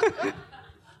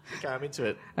 Okay, I'm into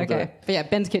it. Okay. But yeah,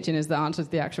 Ben's Kitchen is the answer to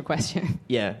the actual question.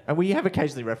 Yeah, and we have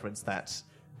occasionally referenced that.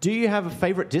 Do you have a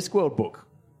favourite Discworld book?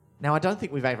 Now, I don't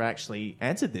think we've ever actually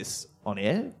answered this on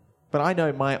air, but I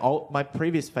know my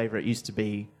previous favourite used to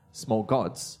be Small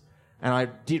Gods, and I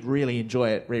did really enjoy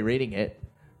it, rereading it,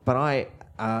 but I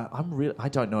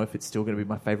don't know if it's still going to be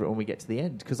my favourite when we get to the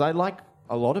end, because I like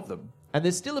a lot of them. And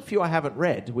there's still a few I haven't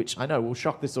read, which I know will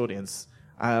shock this audience,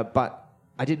 but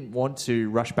I didn't want to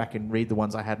rush back and read the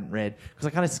ones I hadn't read, because I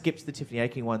kind of skipped the Tiffany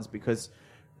Aching ones because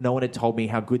no one had told me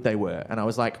how good they were. And I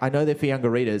was like, I know they're for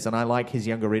younger readers, and I like his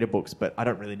younger reader books, but I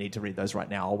don't really need to read those right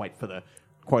now. I'll wait for the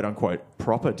quote-unquote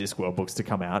proper Discworld books to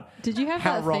come out. Did you have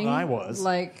how that wrong thing, I was?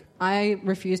 Like, I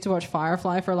refused to watch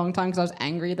Firefly for a long time because I was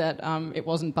angry that it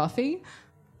wasn't Buffy.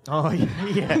 Oh,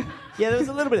 yeah. Yeah, there was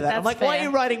a little bit of that. I'm like, fair. why are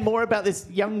you writing more about this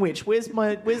young witch? Where's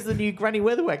the new Granny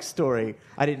Weatherwax story?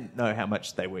 I didn't know how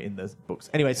much they were in those books.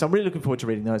 Anyway, so I'm really looking forward to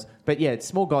reading those. But yeah,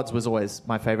 Small Gods was always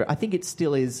my favourite. I think it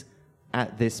still is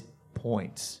at this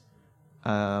point.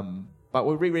 But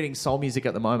we're rereading Soul Music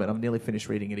at the moment. I'm nearly finished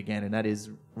reading it again, and that is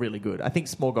really good. I think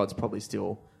Small Gods probably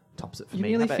still tops it for You me.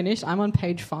 nearly finished? I'm on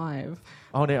page 5.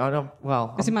 Oh, no, I don't.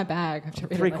 Well, It's in my bag. I have to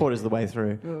read it later. 3/4 of the way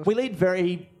through. Ugh. We lead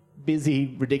very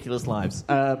busy, ridiculous lives,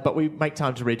 but we make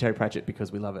time to read Terry Pratchett because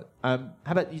we love it. How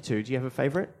about you two? Do you have a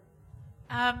favourite?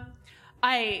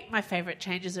 My favourite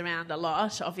changes around a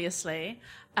lot, obviously.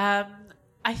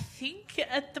 I think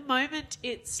at the moment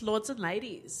it's Lords and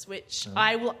Ladies, which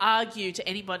I will argue to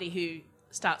anybody who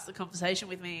starts the conversation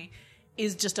with me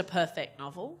is just a perfect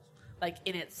novel, like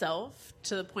in itself,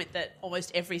 to the point that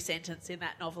almost every sentence in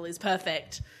that novel is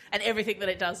perfect and everything that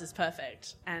it does is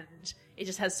perfect. And it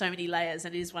just has so many layers,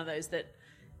 and it is one of those that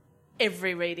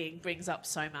every reading brings up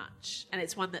so much. And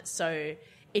it's one that's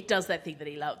it does that thing that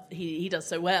he does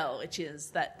so well, which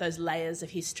is that those layers of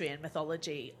history and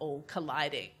mythology all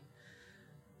colliding.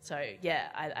 So, yeah,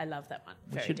 I love that one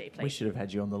very deeply. We should have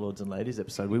had you on the Lords and Ladies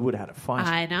episode. We would have had a fight.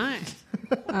 I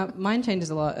know. Mine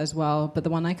changes a lot as well, but the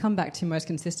one I come back to most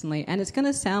consistently, and it's going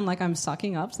to sound like I'm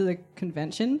sucking up to the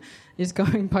convention, is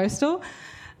Going Postal.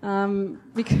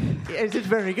 Because It's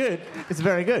very good. It's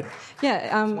very good.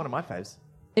 yeah, It's one of my faves.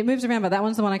 it moves around, but that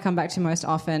one's the one I come back to most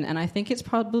often, and I think it's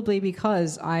probably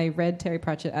because I read Terry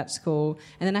Pratchett at school,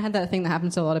 and then I had that thing that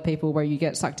happens to a lot of people where you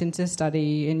get sucked into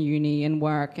study and uni and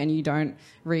work, and you don't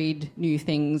read new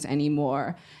things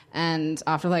anymore. And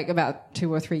after like about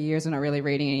 2 or 3 years of not really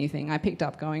reading anything, I picked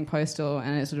up Going Postal,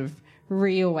 and it sort of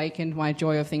reawakened my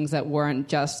joy of things that weren't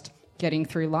just getting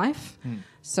through life.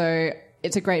 So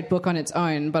it's a great book on its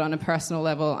own, but on a personal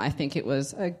level, I think it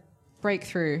was a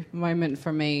breakthrough moment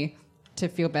for me to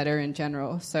feel better in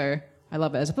general. So I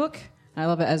love it as a book, and I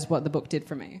love it as what the book did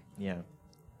for me. Yeah.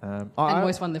 And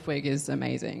Moist van Lifwig is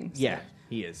amazing. So. Yeah,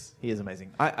 he is. He is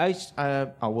amazing.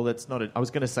 Well, that's not it. I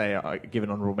was going to say give an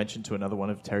honourable mention to another one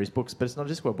of Terry's books, but it's not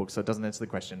a Discworld book, so it doesn't answer the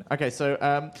question. Okay,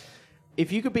 so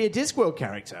if you could be a Discworld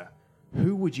character,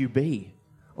 who would you be?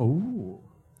 Oh.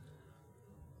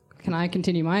 Can I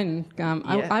continue mine? Yeah.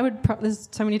 I would. There's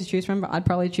so many to choose from, but I'd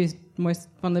probably choose Moist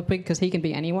van Lifwig because he can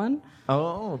be anyone.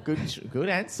 Oh, good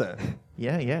answer.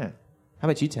 Yeah. How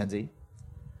about you, Tansy?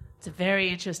 It's a very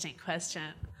interesting question.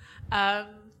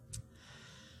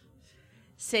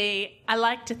 See, I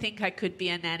like to think I could be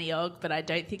a nanny og, but I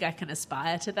don't think I can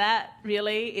aspire to that,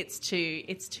 really. It's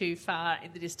too far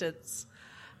in the distance.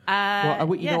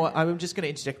 Well, you know what? I'm just going to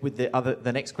interject with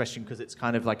the next question because it's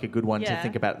kind of like a good one to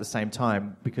think about at the same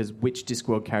time. Because which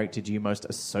Discworld character do you most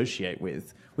associate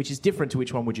with? Which is different to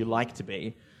which one would you like to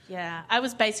be? Yeah, I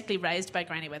was basically raised by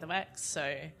Granny Weatherwax,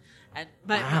 and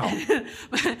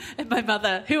my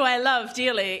mother, who I love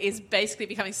dearly, is basically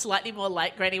becoming slightly more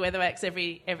like Granny Weatherwax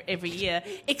every year,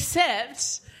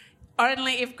 except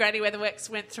only if Granny Weatherwax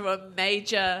went through a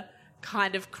major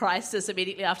kind of crisis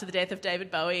immediately after the death of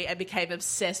David Bowie and became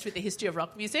obsessed with the history of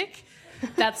rock music.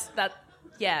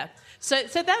 Yeah. So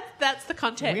that's the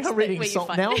context. We are reading where you soul.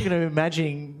 find Now me. I'm going to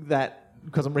imagine that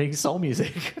because I'm reading soul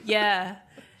music. Yeah.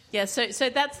 So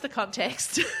that's the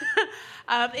context.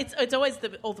 It's always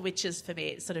all the witches for me.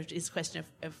 It sort of is a question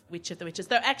of which of the witches.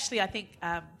 Though actually, I think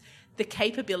the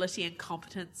capability and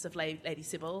competence of Lady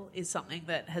Sybil is something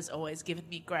that has always given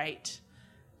me great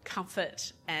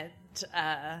comfort and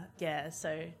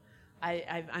So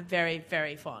I'm very,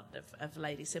 very fond of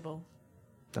Lady Sybil.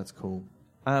 That's cool.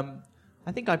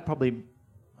 I think I'd probably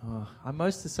I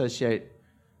most associate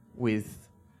with.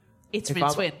 It's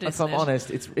Rincewind, if I'm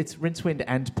honest, it's Rincewind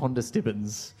and Ponder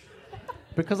Stibbons.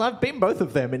 Because I've been both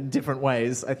of them in different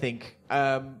ways, I think.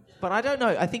 But I don't know.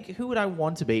 I think who would I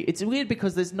want to be? It's weird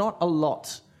because there's not a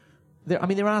lot.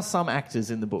 There are some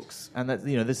actors in the books, and that,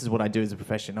 this is what I do as a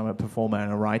profession. I'm a performer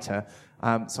and a writer.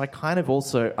 So I kind of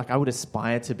also I would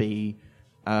aspire to be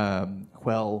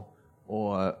Quell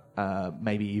or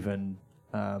maybe even.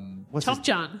 Tom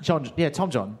John.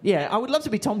 Tom John. Yeah, I would love to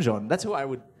be Tom John. That's who I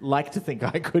would like to think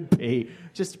I could be.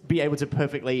 Just be able to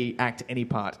perfectly act any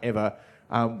part ever.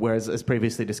 Whereas, as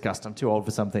previously discussed, I'm too old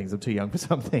for some things. I'm too young for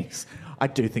some things. I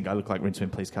do think I look like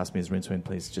Rincewind. Please cast me as Rincewind.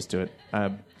 Please just do it.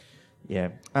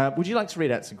 Would you like to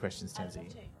read out some questions, Tansy?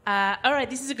 All right,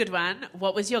 this is a good one.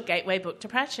 What was your gateway book to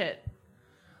Pratchett?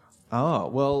 Oh,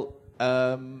 well,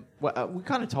 we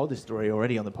kind of told this story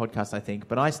already on the podcast, I think,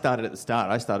 but I started at the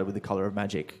start. I started with The Colour of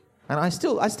Magic, and I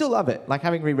still love it. Like,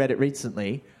 having reread it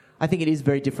recently, I think it is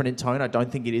very different in tone. I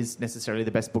don't think it is necessarily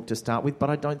the best book to start with,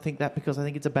 but I don't think that because I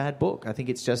think it's a bad book. I think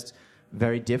it's just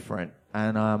very different,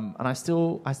 and I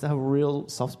still have a real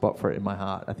soft spot for it in my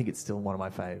heart. I think it's still one of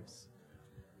my faves.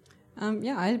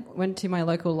 I went to my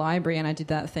local library and I did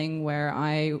that thing where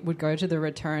I would go to the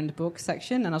returned book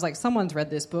section and I was like, someone's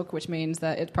read this book, which means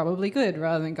that it's probably good,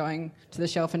 rather than going to the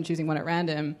shelf and choosing one at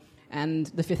random. And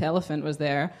The Fifth Elephant was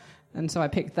there. And so I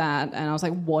picked that and I was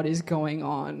like, what is going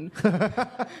on?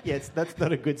 Yes, that's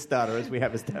not a good starter, as we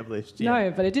have established. Yeah.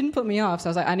 No, but it didn't put me off. So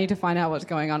I was like, I need to find out what's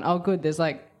going on. Oh, good, there's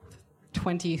like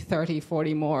 20, 30,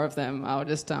 40 more of them. I'll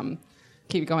just...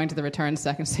 keep going to the return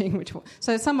stack and seeing which one.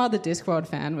 So some other Discworld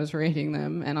fan was reading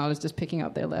them and I was just picking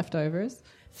up their leftovers.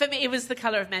 For me, it was The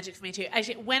Colour of Magic for me too.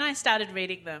 Actually, when I started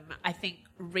reading them, I think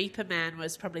Reaper Man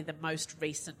was probably the most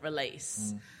recent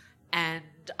release. And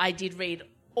I did read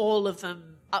all of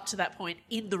them up to that point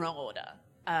in the wrong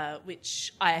order,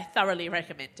 which I thoroughly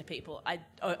recommend to people.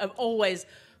 I'm always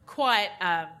quite...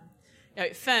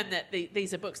 firm that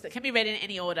these are books that can be read in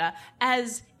any order,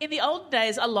 as in the olden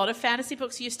days a lot of fantasy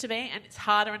books used to be, and it's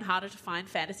harder and harder to find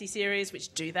fantasy series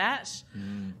which do that,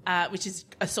 which is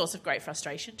a source of great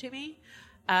frustration to me.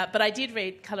 But I did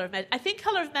read Colour of Magic. I think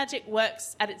Colour of Magic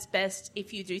works at its best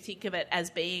if you do think of it as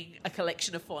being a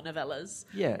collection of 4 novellas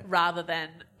rather than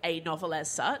a novel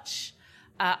as such.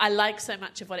 I like so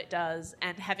much of what it does,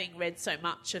 and having read so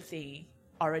much of the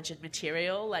origin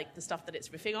material, like the stuff that it's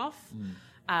riffing off,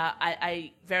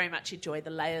 I very much enjoy the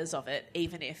layers of it,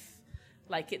 even if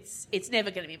it's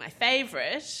never going to be my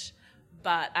favourite.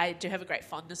 But I do have a great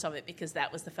fondness of it because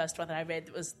that was the first one that I read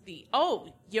that was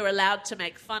you're allowed to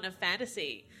make fun of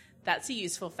fantasy. That's a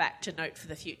useful fact to note for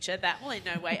the future. That will in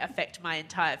no way affect my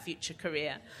entire future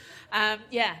career.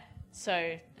 So...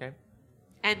 Okay.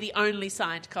 And the only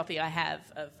signed copy I have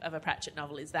of a Pratchett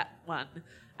novel is that one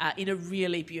in a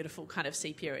really beautiful kind of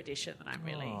sepia edition that I'm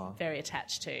really very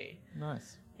attached to.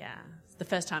 Nice. Yeah. It's the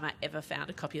first time I ever found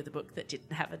a copy of the book that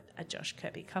didn't have a Josh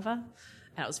Kirby cover.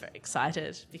 And I was very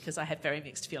excited because I have very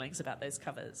mixed feelings about those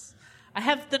covers. I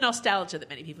have the nostalgia that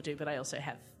many people do, but I also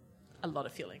have a lot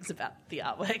of feelings about the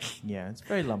artwork. Yeah, it's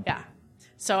very lumpy. Yeah.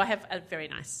 So I have a very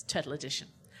nice turtle edition.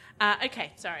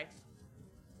 Okay, sorry.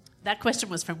 That question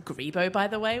was from Grebo, by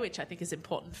the way, which I think is an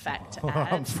important fact to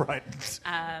add. I'm frightened.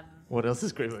 What else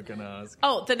is Grebo going to ask?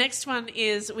 Oh, the next one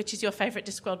is, which is your favourite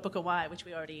Discworld book of why, which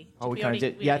we already... we kind of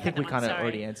did. Yeah, I think we kind of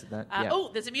already answered that.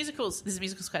 There's a musicals. There's a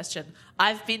musicals question.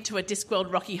 I've been to a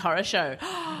Discworld Rocky Horror Show.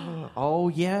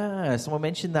 Oh, yeah. Someone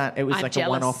mentioned that. It was I'm like jealous. a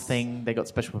one-off thing. They got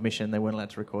special permission. They weren't allowed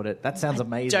to record it. That sounds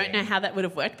amazing. Don't know how that would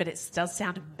have worked, but it does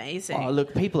sound amazing. Oh,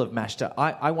 look, people have mashed up.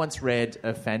 I once read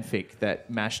a fanfic that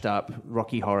mashed up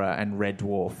Rocky Horror and Red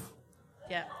Dwarf.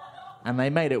 Yeah. And they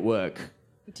made it work.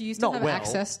 Do you still Not have well.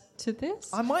 access to this?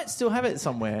 I might still have it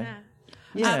somewhere.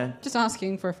 Yeah. Just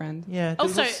asking for a friend. Yeah.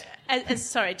 Also,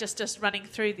 sorry, just running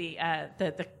through the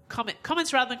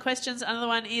comments rather than questions. Another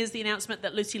one is the announcement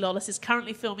that Lucy Lawless is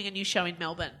currently filming a new show in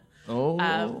Melbourne,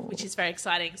 which is very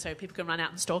exciting. So people can run out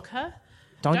and stalk her.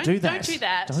 Don't do that. Don't do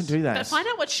that. Don't do that. But find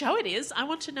out what show it is. I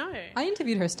want to know. I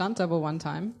interviewed her stunt double one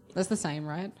time. That's the same,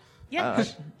 right? Yeah,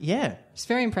 Yeah. She's a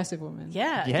very impressive woman.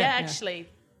 yeah. Actually,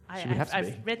 She would have to I've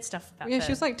be. read stuff about Yeah, her.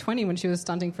 she was like 20 when she was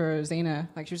stunting for Xena.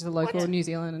 Like she was a local What? New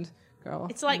Zealand girl.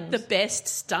 It's like the best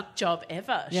stunt job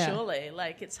ever. Yeah. Surely,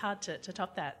 like it's hard to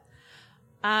top that.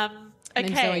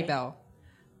 Name's Okay. Zoe Bell.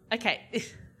 Okay.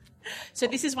 So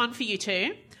this is one for you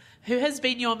two. Who has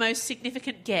been your most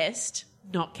significant guest?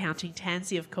 Not counting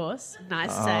Tansy, of course.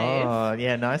 Nice save. Oh,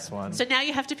 yeah, nice one. So now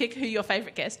you have to pick who your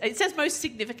favourite guest. It says most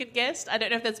significant guest. I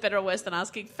don't know if that's better or worse than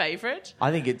asking favourite.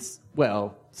 I think it's,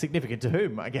 significant to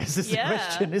whom, I guess, is the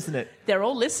question, isn't it? They're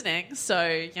all listening, so,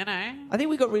 you know. I think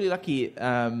we got really lucky.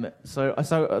 I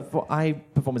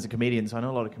perform as a comedian, so I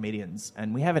know a lot of comedians,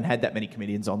 and we haven't had that many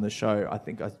comedians on the show. I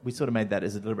think we sort of made that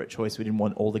as a deliberate choice. We didn't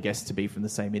want all the guests to be from the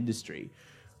same industry.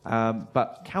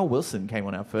 But Cal Wilson came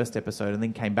on our first episode and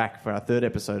then came back for our third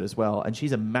episode as well, and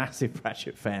she's a massive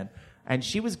Pratchett fan. And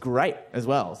she was great as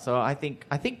well. So I think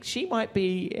she might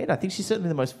be it. I think she's certainly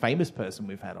the most famous person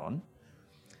we've had on.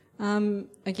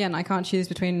 Again, I can't choose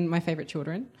between my favourite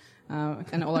children.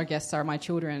 And all our guests are my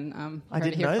children. I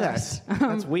didn't know that.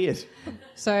 That's weird.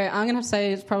 So I'm going to have to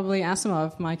say it's probably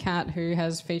Asimov, my cat, who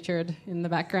has featured in the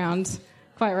background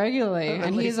quite regularly.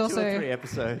 At least 2 or 3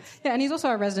 episodes. Yeah, and he's also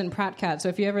a resident Pratt cat. So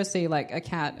if you ever see like a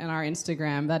cat in our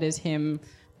Instagram, that is him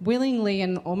willingly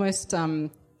and almost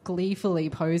gleefully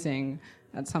posing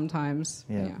at sometimes.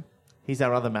 Yeah. He's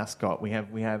our other mascot. We have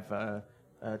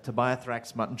Tobias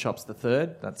Thrax Mutton Chops III.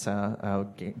 That's our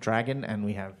dragon, and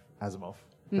we have Asimov,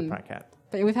 the Pratt cat.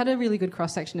 But we've had a really good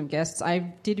cross-section of guests. I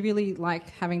did really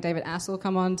like having David Assel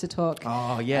come on to talk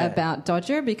about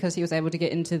Dodger because he was able to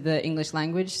get into the English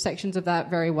language sections of that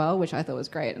very well, which I thought was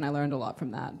great, and I learned a lot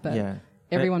from that. But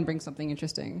everyone brings something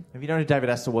interesting. Have you known who David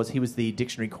Assel was? He was the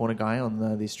Dictionary Corner guy on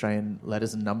the Australian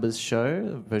Letters and Numbers show,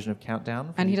 a version of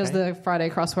Countdown. And he does the Friday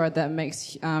crossword that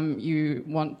makes you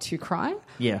want to cry.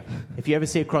 Yeah. If you ever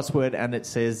see a crossword and it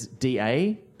says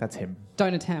DA, that's him.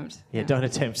 Don't attempt. Yeah, don't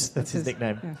attempt. That's his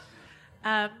nickname. Yeah.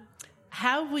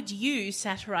 How would you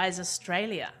satirise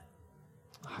Australia?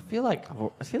 I feel like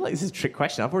this is a trick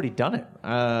question. I've already done it.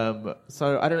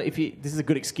 So I don't know if this is a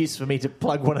good excuse for me to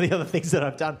plug one of the other things that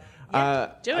I've done.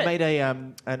 Do it. I made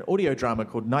an audio drama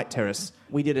called Night Terrace.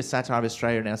 We did a satire of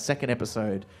Australia in our second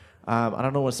episode. I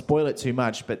don't want to spoil it too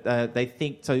much, but they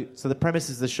think... So the premise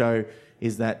of the show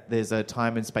is that there's a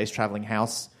time and space travelling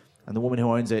house, and the woman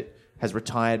who owns it has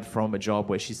retired from a job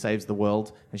where she saves the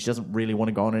world, and she doesn't really want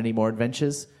to go on any more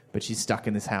adventures, but she's stuck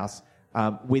in this house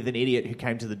with an idiot who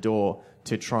came to the door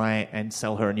to try and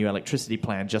sell her a new electricity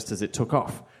plan just as it took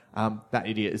off. That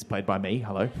idiot is played by me.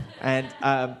 Hello. And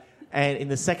in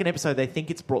the second episode, they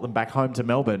think it's brought them back home to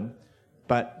Melbourne,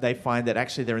 but they find that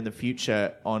actually they're in the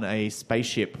future on a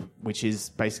spaceship, which is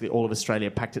basically all of Australia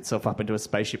packed itself up into a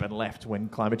spaceship and left when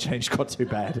climate change got too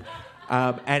bad.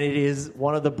 And it is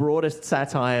one of the broadest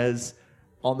satires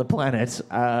on the planet,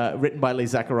 written by Lee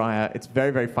Zachariah. It's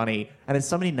very, very funny. And there's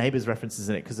so many Neighbours references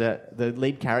in it because the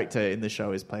lead character in the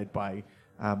show is played by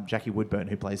Jackie Woodburn,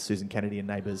 who plays Susan Kennedy in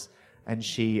Neighbours. And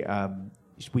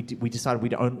we decided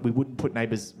we wouldn't put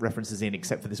Neighbours references in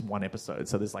except for this one episode.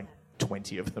 So there's like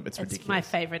 20 of them. It's ridiculous. It's my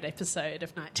favourite episode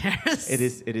of Night Terrace. It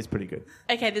is pretty good.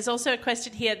 Okay, there's also a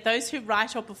question here. Those who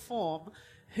write or perform,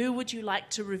 who would you like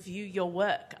to review your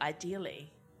work,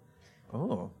 ideally?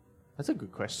 Oh, that's a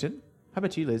good question. How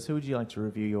about you, Liz? Who would you like to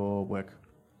review your work?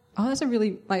 Oh, that's a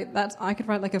really I could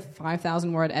write like a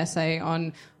 5,000 word essay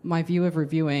on my view of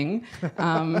reviewing.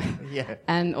 Yeah.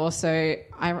 And also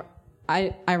I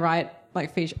write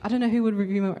like feature. I don't know who would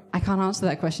review my work. I can't answer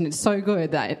that question. It's so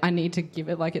good that I need to give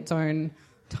it like its own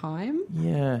time.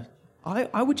 Yeah.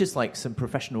 I would just like some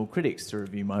professional critics to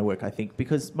review my work, I think,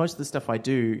 because most of the stuff I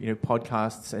do,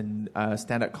 podcasts and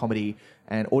stand-up comedy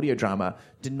and audio drama,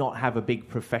 did not have a big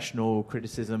professional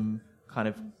criticism kind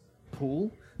of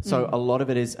pool. So a lot of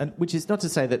it is, and which is not to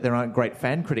say that there aren't great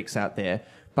fan critics out there,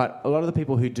 but a lot of the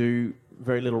people who do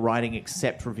very little writing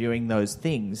except reviewing those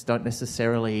things don't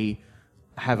necessarily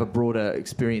have a broader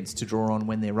experience to draw on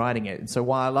when they're writing it. And so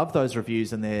while I love those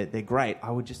reviews and they're great, I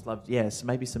would just love,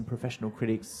 maybe some professional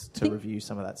critics to review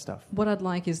some of that stuff. What I'd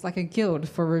like is like a guild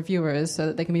for reviewers so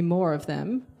that there can be more of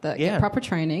them that get proper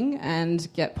training and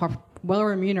get well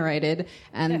remunerated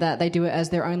and that they do it as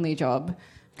their only job.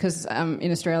 Because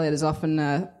in Australia there's often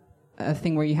a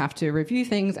thing where you have to review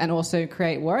things and also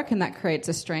create work, and that creates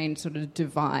a strange sort of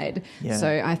divide. Yeah.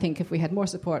 So I think if we had more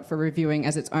support for reviewing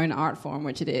as its own art form,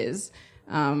 which it is,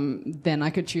 then I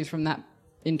could choose from that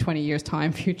in 20 years'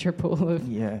 time future pool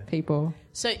of people.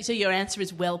 So your answer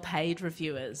is well-paid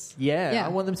reviewers. Yeah, I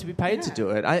want them to be paid to do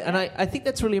it. I think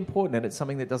that's really important, and it's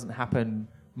something that doesn't happen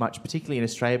much, particularly in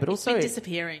Australia, but also it's been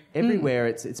disappearing everywhere.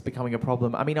 It's becoming a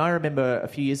problem. I mean, I remember a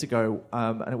few years ago,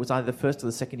 and it was either the first or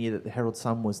the second year that the Herald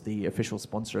Sun was the official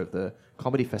sponsor of the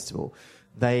comedy festival.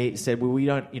 They said, well, we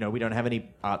don't have any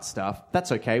art stuff.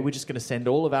 That's okay. We're just going to send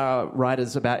all of our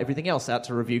writers about everything else out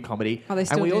to review comedy. Oh, they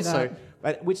still do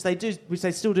that. Which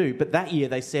they still do. But that year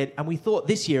they said, and we thought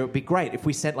this year it would be great if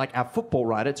we sent like our football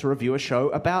writer to review a show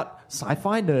about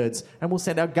sci-fi nerds, and we'll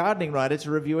send our gardening writer to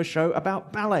review a show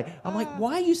about ballet. I'm like,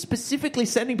 why are you specifically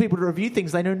sending people to review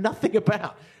things they know nothing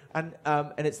about? And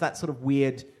it's that sort of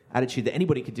weird attitude that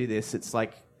anybody could do this. It's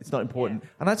like, it's not important.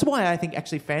 And that's why I think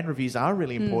actually fan reviews are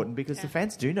really important, because the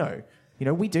fans do know.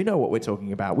 We do know what we're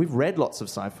talking about. We've read lots of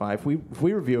sci-fi. If we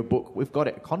review a book, we've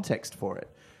got context for it.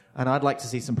 And I'd like to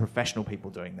see some professional people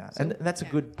doing that. And that's a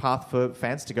good path for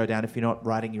fans to go down. If you're not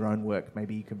writing your own work,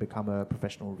 maybe you can become a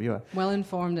professional reviewer.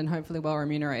 Well-informed and hopefully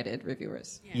well-remunerated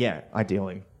reviewers. Yeah,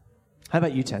 ideally. How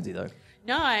about you, Tansy, though?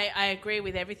 No, I agree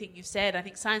with everything you've said. I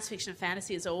think science fiction and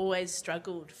fantasy has always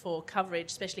struggled for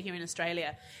coverage, especially here in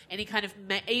Australia. Any kind of,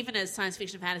 even as science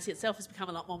fiction and fantasy itself has become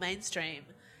a lot more mainstream,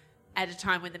 at a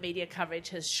time when the media coverage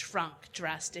has shrunk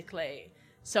drastically.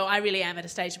 So I really am at a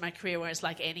stage in my career where it's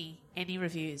like any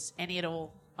reviews, any at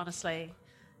all, honestly.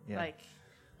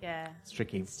 Yeah. It's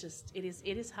tricky. It's just, it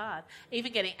is hard.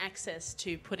 Even getting access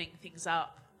to putting things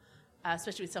up,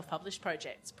 especially with self-published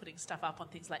projects, putting stuff up on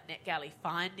things like NetGalley,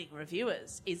 finding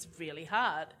reviewers is really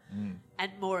hard.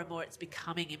 And more it's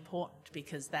becoming important,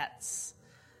 because that's,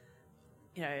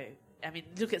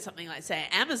 look at something like, say,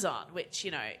 Amazon, which,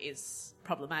 is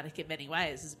problematic in many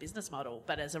ways as a business model.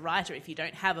 But as a writer, if you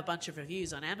don't have a bunch of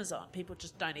reviews on Amazon, people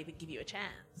just don't even give you a chance.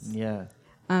 Yeah.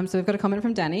 So we've got a comment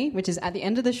from Danny, which is, at the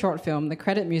end of the short film, the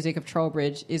credit music of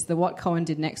Trollbridge is the What Cohen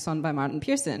Did Next song by Martin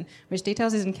Pearson, which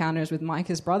details his encounters with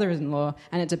Micah's brother-in-law,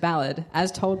 and it's a ballad, as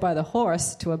told by the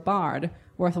horse to a bard,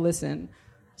 worth a listen.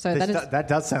 So that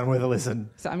does sound worth a listen.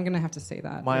 So I'm going to have to see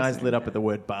that. My eyes lit up at the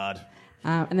word bard.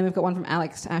 And then we've got one from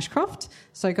Alex Ashcroft.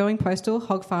 So Going Postal,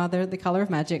 Hogfather, The Colour of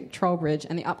Magic, Trollbridge,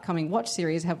 and the upcoming Watch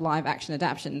series have live-action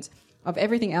adaptations. Of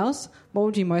everything else, what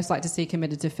would you most like to see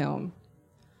committed to film?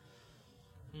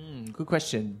 Good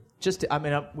question.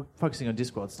 We're focusing on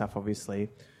Discworld stuff, obviously.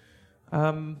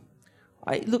 I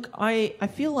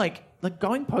feel like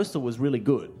Going Postal was really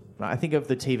good. Right? I think of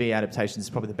the TV adaptations, it's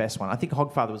probably the best one. I think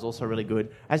Hogfather was also really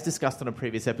good. As discussed on a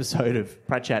previous episode of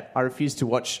Pratt Chat, I refused to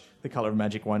watch the Colour of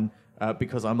Magic one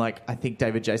because I'm like, I think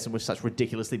David Jason was such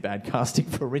ridiculously bad casting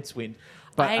for Rincewind.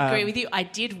 But, I agree with you. I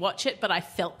did watch it, but I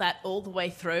felt that all the way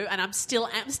through, and I'm still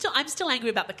angry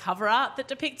about the cover art that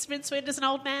depicts Rincewind as an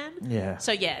old man. Yeah.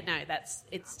 So it's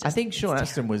just. I think Sean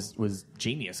Astin was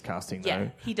genius casting though. Yeah,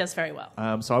 he does very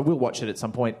well. So I will watch it at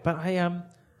some point, but I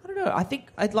I don't know. I think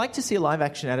I'd like to see a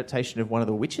live-action adaptation of one of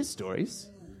the Witches stories.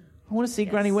 I want to see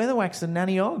Granny Weatherwax and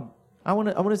Nanny Ogg. I want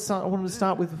to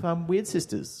start with Weird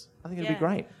Sisters. I think it'd be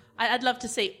great. I'd love to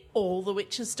see all the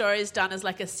Witches stories done as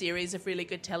like a series of really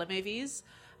good telemovies.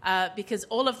 Because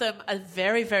all of them are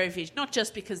very, very visual. Not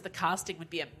just because the casting would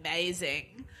be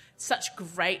amazing, such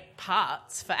great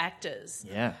parts for actors.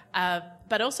 Yeah.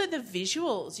 But also the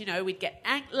visuals. You know, we'd get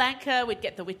Lancre, we'd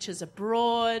get The Witches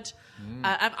Abroad.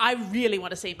 I really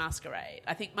want to see Masquerade.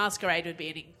 I think Masquerade would be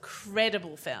an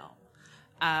incredible film.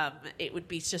 It would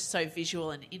be just so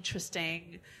visual and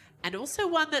interesting, and also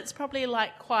one that's probably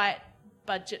like quite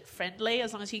budget friendly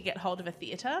as long as you can get hold of a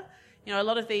theatre. You know, a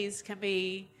lot of these can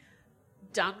be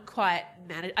done quite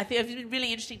I think it's been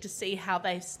really interesting to see how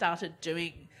they've started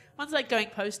doing ones like Going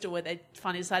Postal, where they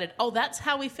finally decided, oh, that's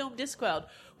how we film Discworld.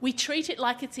 We treat it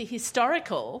like it's a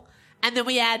historical, and then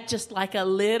we add just like a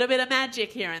little bit of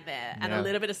magic here and there and a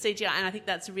little bit of CGI, and I think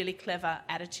that's a really clever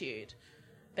attitude.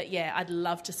 But yeah, I'd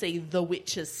love to see The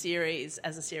Witches series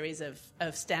as a series of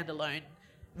standalone,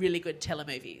 really good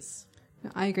telemovies.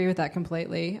 I agree with that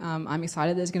completely. I'm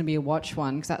excited there's going to be a Watch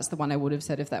one, because that's the one I would have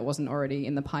said if that wasn't already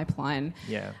in the pipeline.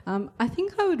 Yeah. I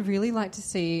think I would really like to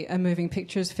see a moving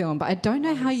pictures film, but I don't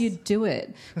know how you'd do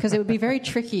it, because it would be very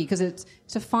tricky, because it's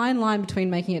a fine line between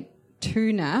making it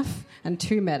too naff and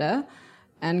too meta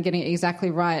and getting it exactly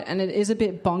right. And it is a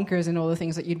bit bonkers in all the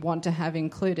things that you'd want to have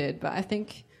included. But I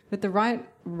think with the right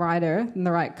writer and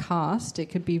the right cast, it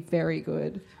could be very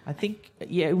good. I think,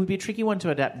 it would be a tricky one to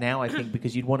adapt now, I think,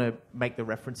 because you'd want to make the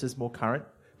references more current,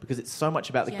 because it's so much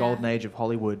about the golden age of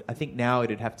Hollywood. I think now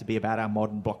it'd have to be about our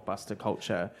modern blockbuster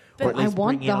culture, but or at least I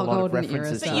want bring in the a lot of golden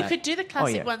references. But you could do the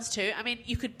classic Oh, ones too. I mean,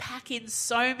 you could pack in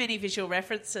so many visual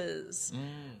references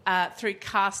through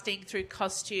casting, through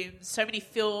costumes, so many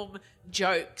film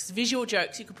jokes, visual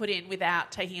jokes you could put in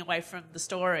without taking away from the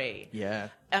story. Yeah.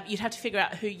 You'd have to figure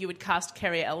out who you would cast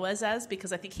Kerry Elwes as,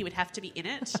 because I think he would have to be in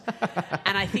it.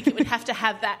 And I think it would have to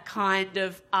have that kind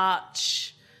of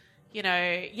arch, you know,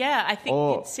 I think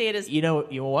you'd see it as... You know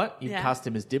what? You'd cast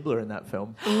him as Dibbler in that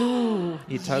film. Ooh.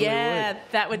 You totally would.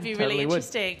 That would be really Totally would.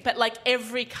 interesting. But, like,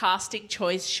 every casting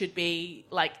choice should be,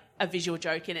 like, a visual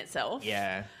joke in itself.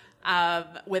 Yeah.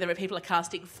 Whether people are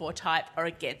casting for type or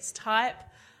against type.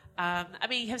 I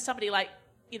mean, you have somebody like,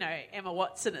 you know, Emma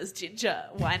Watson as Ginger.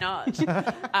 Why not?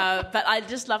 But I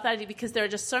just love that idea, because there are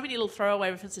just so many little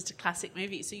throwaway references to classic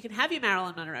movies. So you can have your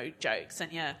Marilyn Monroe jokes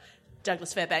and your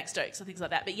Douglas Fairbanks jokes and things like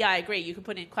that. But yeah, I agree. You can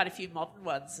put in quite a few modern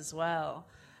ones as well.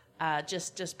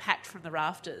 Just packed from the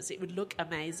rafters. It would look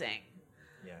amazing.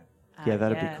 Yeah,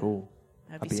 that'd be cool.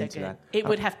 That'd I'd be so into good.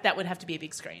 that. That would have to be a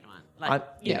big screen one. Like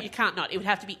you can't not. It would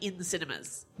have to be in the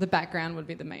cinemas. The background would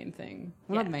be the main thing.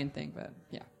 Well, not the main thing, but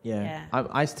yeah. Yeah.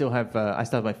 I still have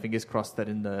my fingers crossed that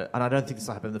and I don't think this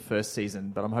will happen in the first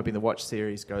season, but I'm hoping the Watch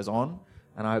series goes on,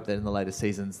 and I hope that in the later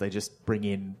seasons they just bring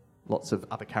in lots of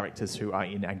other characters who are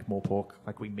in Ankh-Morpork.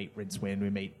 Like we meet Rincewind,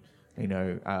 we meet, you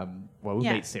know,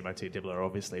 meet Simo2 Dibbler,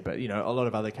 obviously, but, you know, a lot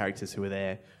of other characters who are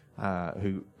there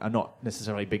who are not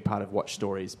necessarily a big part of Watch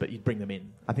stories, but you'd bring them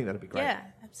in. I think that'd be great. Yeah,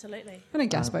 absolutely. And a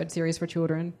Gaspode series for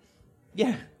children.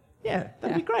 Yeah,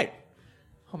 that'd be great.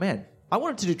 Oh man, I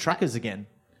wanted to do Truckers again.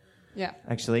 Yeah.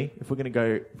 Actually, if we're gonna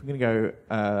go,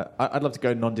 I'd love to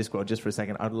go non-Discworld just for a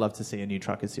second. I'd love to see a new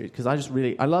Truckers series, because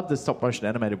I love the stop motion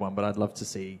animated one, but I'd love to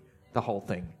see the whole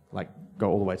thing, like, go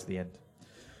all the way to the end.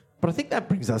 But I think that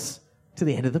brings us to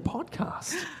the end of the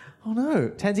podcast. Oh no,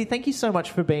 Tansy, thank you so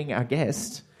much for being our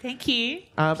guest. Thank you.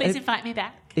 Please invite me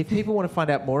back. If people want to find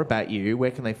out more about you,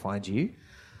 where can they find you?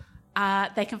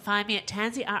 They can find me at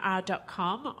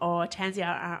tansyrr.com or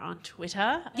tansyrr on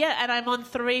Twitter. Yeah, and I'm on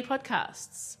 3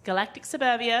 podcasts. Galactic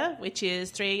Suburbia, which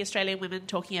is 3 Australian women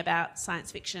talking about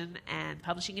science fiction and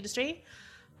publishing industry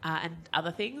and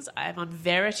other things. I'm on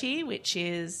Verity, which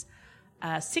is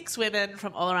 6 women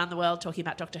from all around the world talking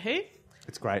about Doctor Who.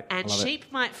 It's great. And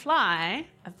Sheep Might Fly,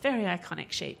 a very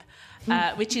iconic sheep,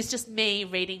 which is just me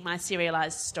reading my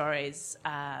serialised stories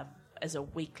as a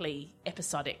weekly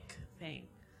episodic thing.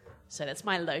 So that's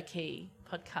my low-key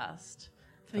podcast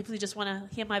for people who just want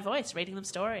to hear my voice reading them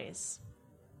stories.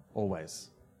 Always.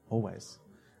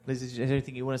 Liz, is there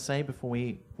anything you want to say before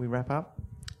we wrap up?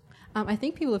 I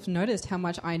think people have noticed how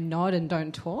much I nod and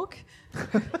don't talk.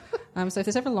 So if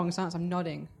there's ever a long silence, I'm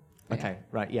nodding. Okay,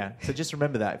 right, yeah. So just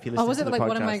remember that if you listen to the podcast. Was it like,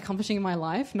 what am I accomplishing in my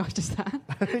life? Not just that.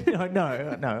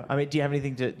 No. I mean, do you have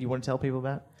anything you want to tell people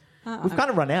about? We've kind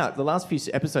of run out. The last few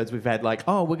episodes we've had, like,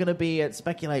 we're going to be at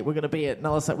Speculate, we're going to be at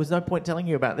Nullus. There's no point telling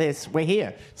you about this. We're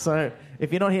here. So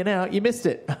if you're not here now, you missed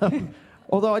it.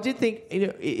 Although I did think,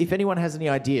 if anyone has any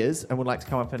ideas and would like to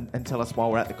come up and tell us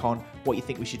while we're at the con what you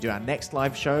think we should do our next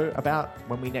live show about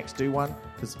when we next do one,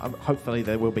 because hopefully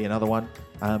there will be another one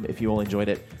if you all enjoyed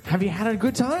it. Have you had a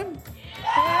good time?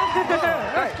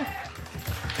 Great.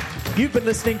 You've been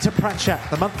listening to Pratt Chat,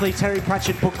 the monthly Terry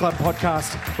Pratchett Book Club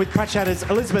podcast with Pratt Chatters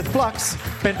Elizabeth Flux,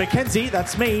 Ben McKenzie,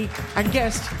 that's me, and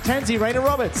guest Tansy Rayner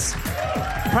Roberts.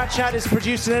 Pratt Chat is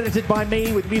produced and edited by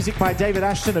me with music by David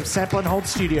Ashton of Sample and Hold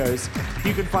Studios.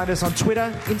 You can find us on Twitter,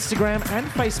 Instagram and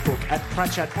Facebook at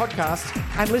Pratt Chat Podcast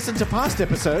and listen to past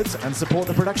episodes and support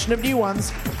the production of new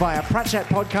ones via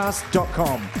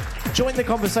pratchatpodcast.com. Join the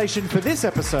conversation for this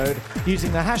episode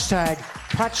using the hashtag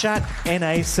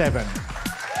PratChatNA7.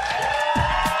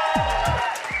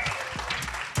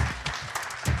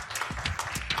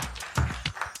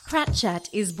 Pratt Chat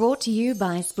is brought to you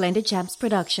by Splendid Chaps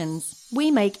Productions.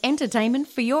 We make entertainment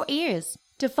for your ears.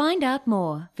 To find out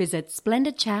more, visit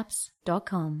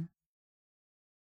splendidchaps.com.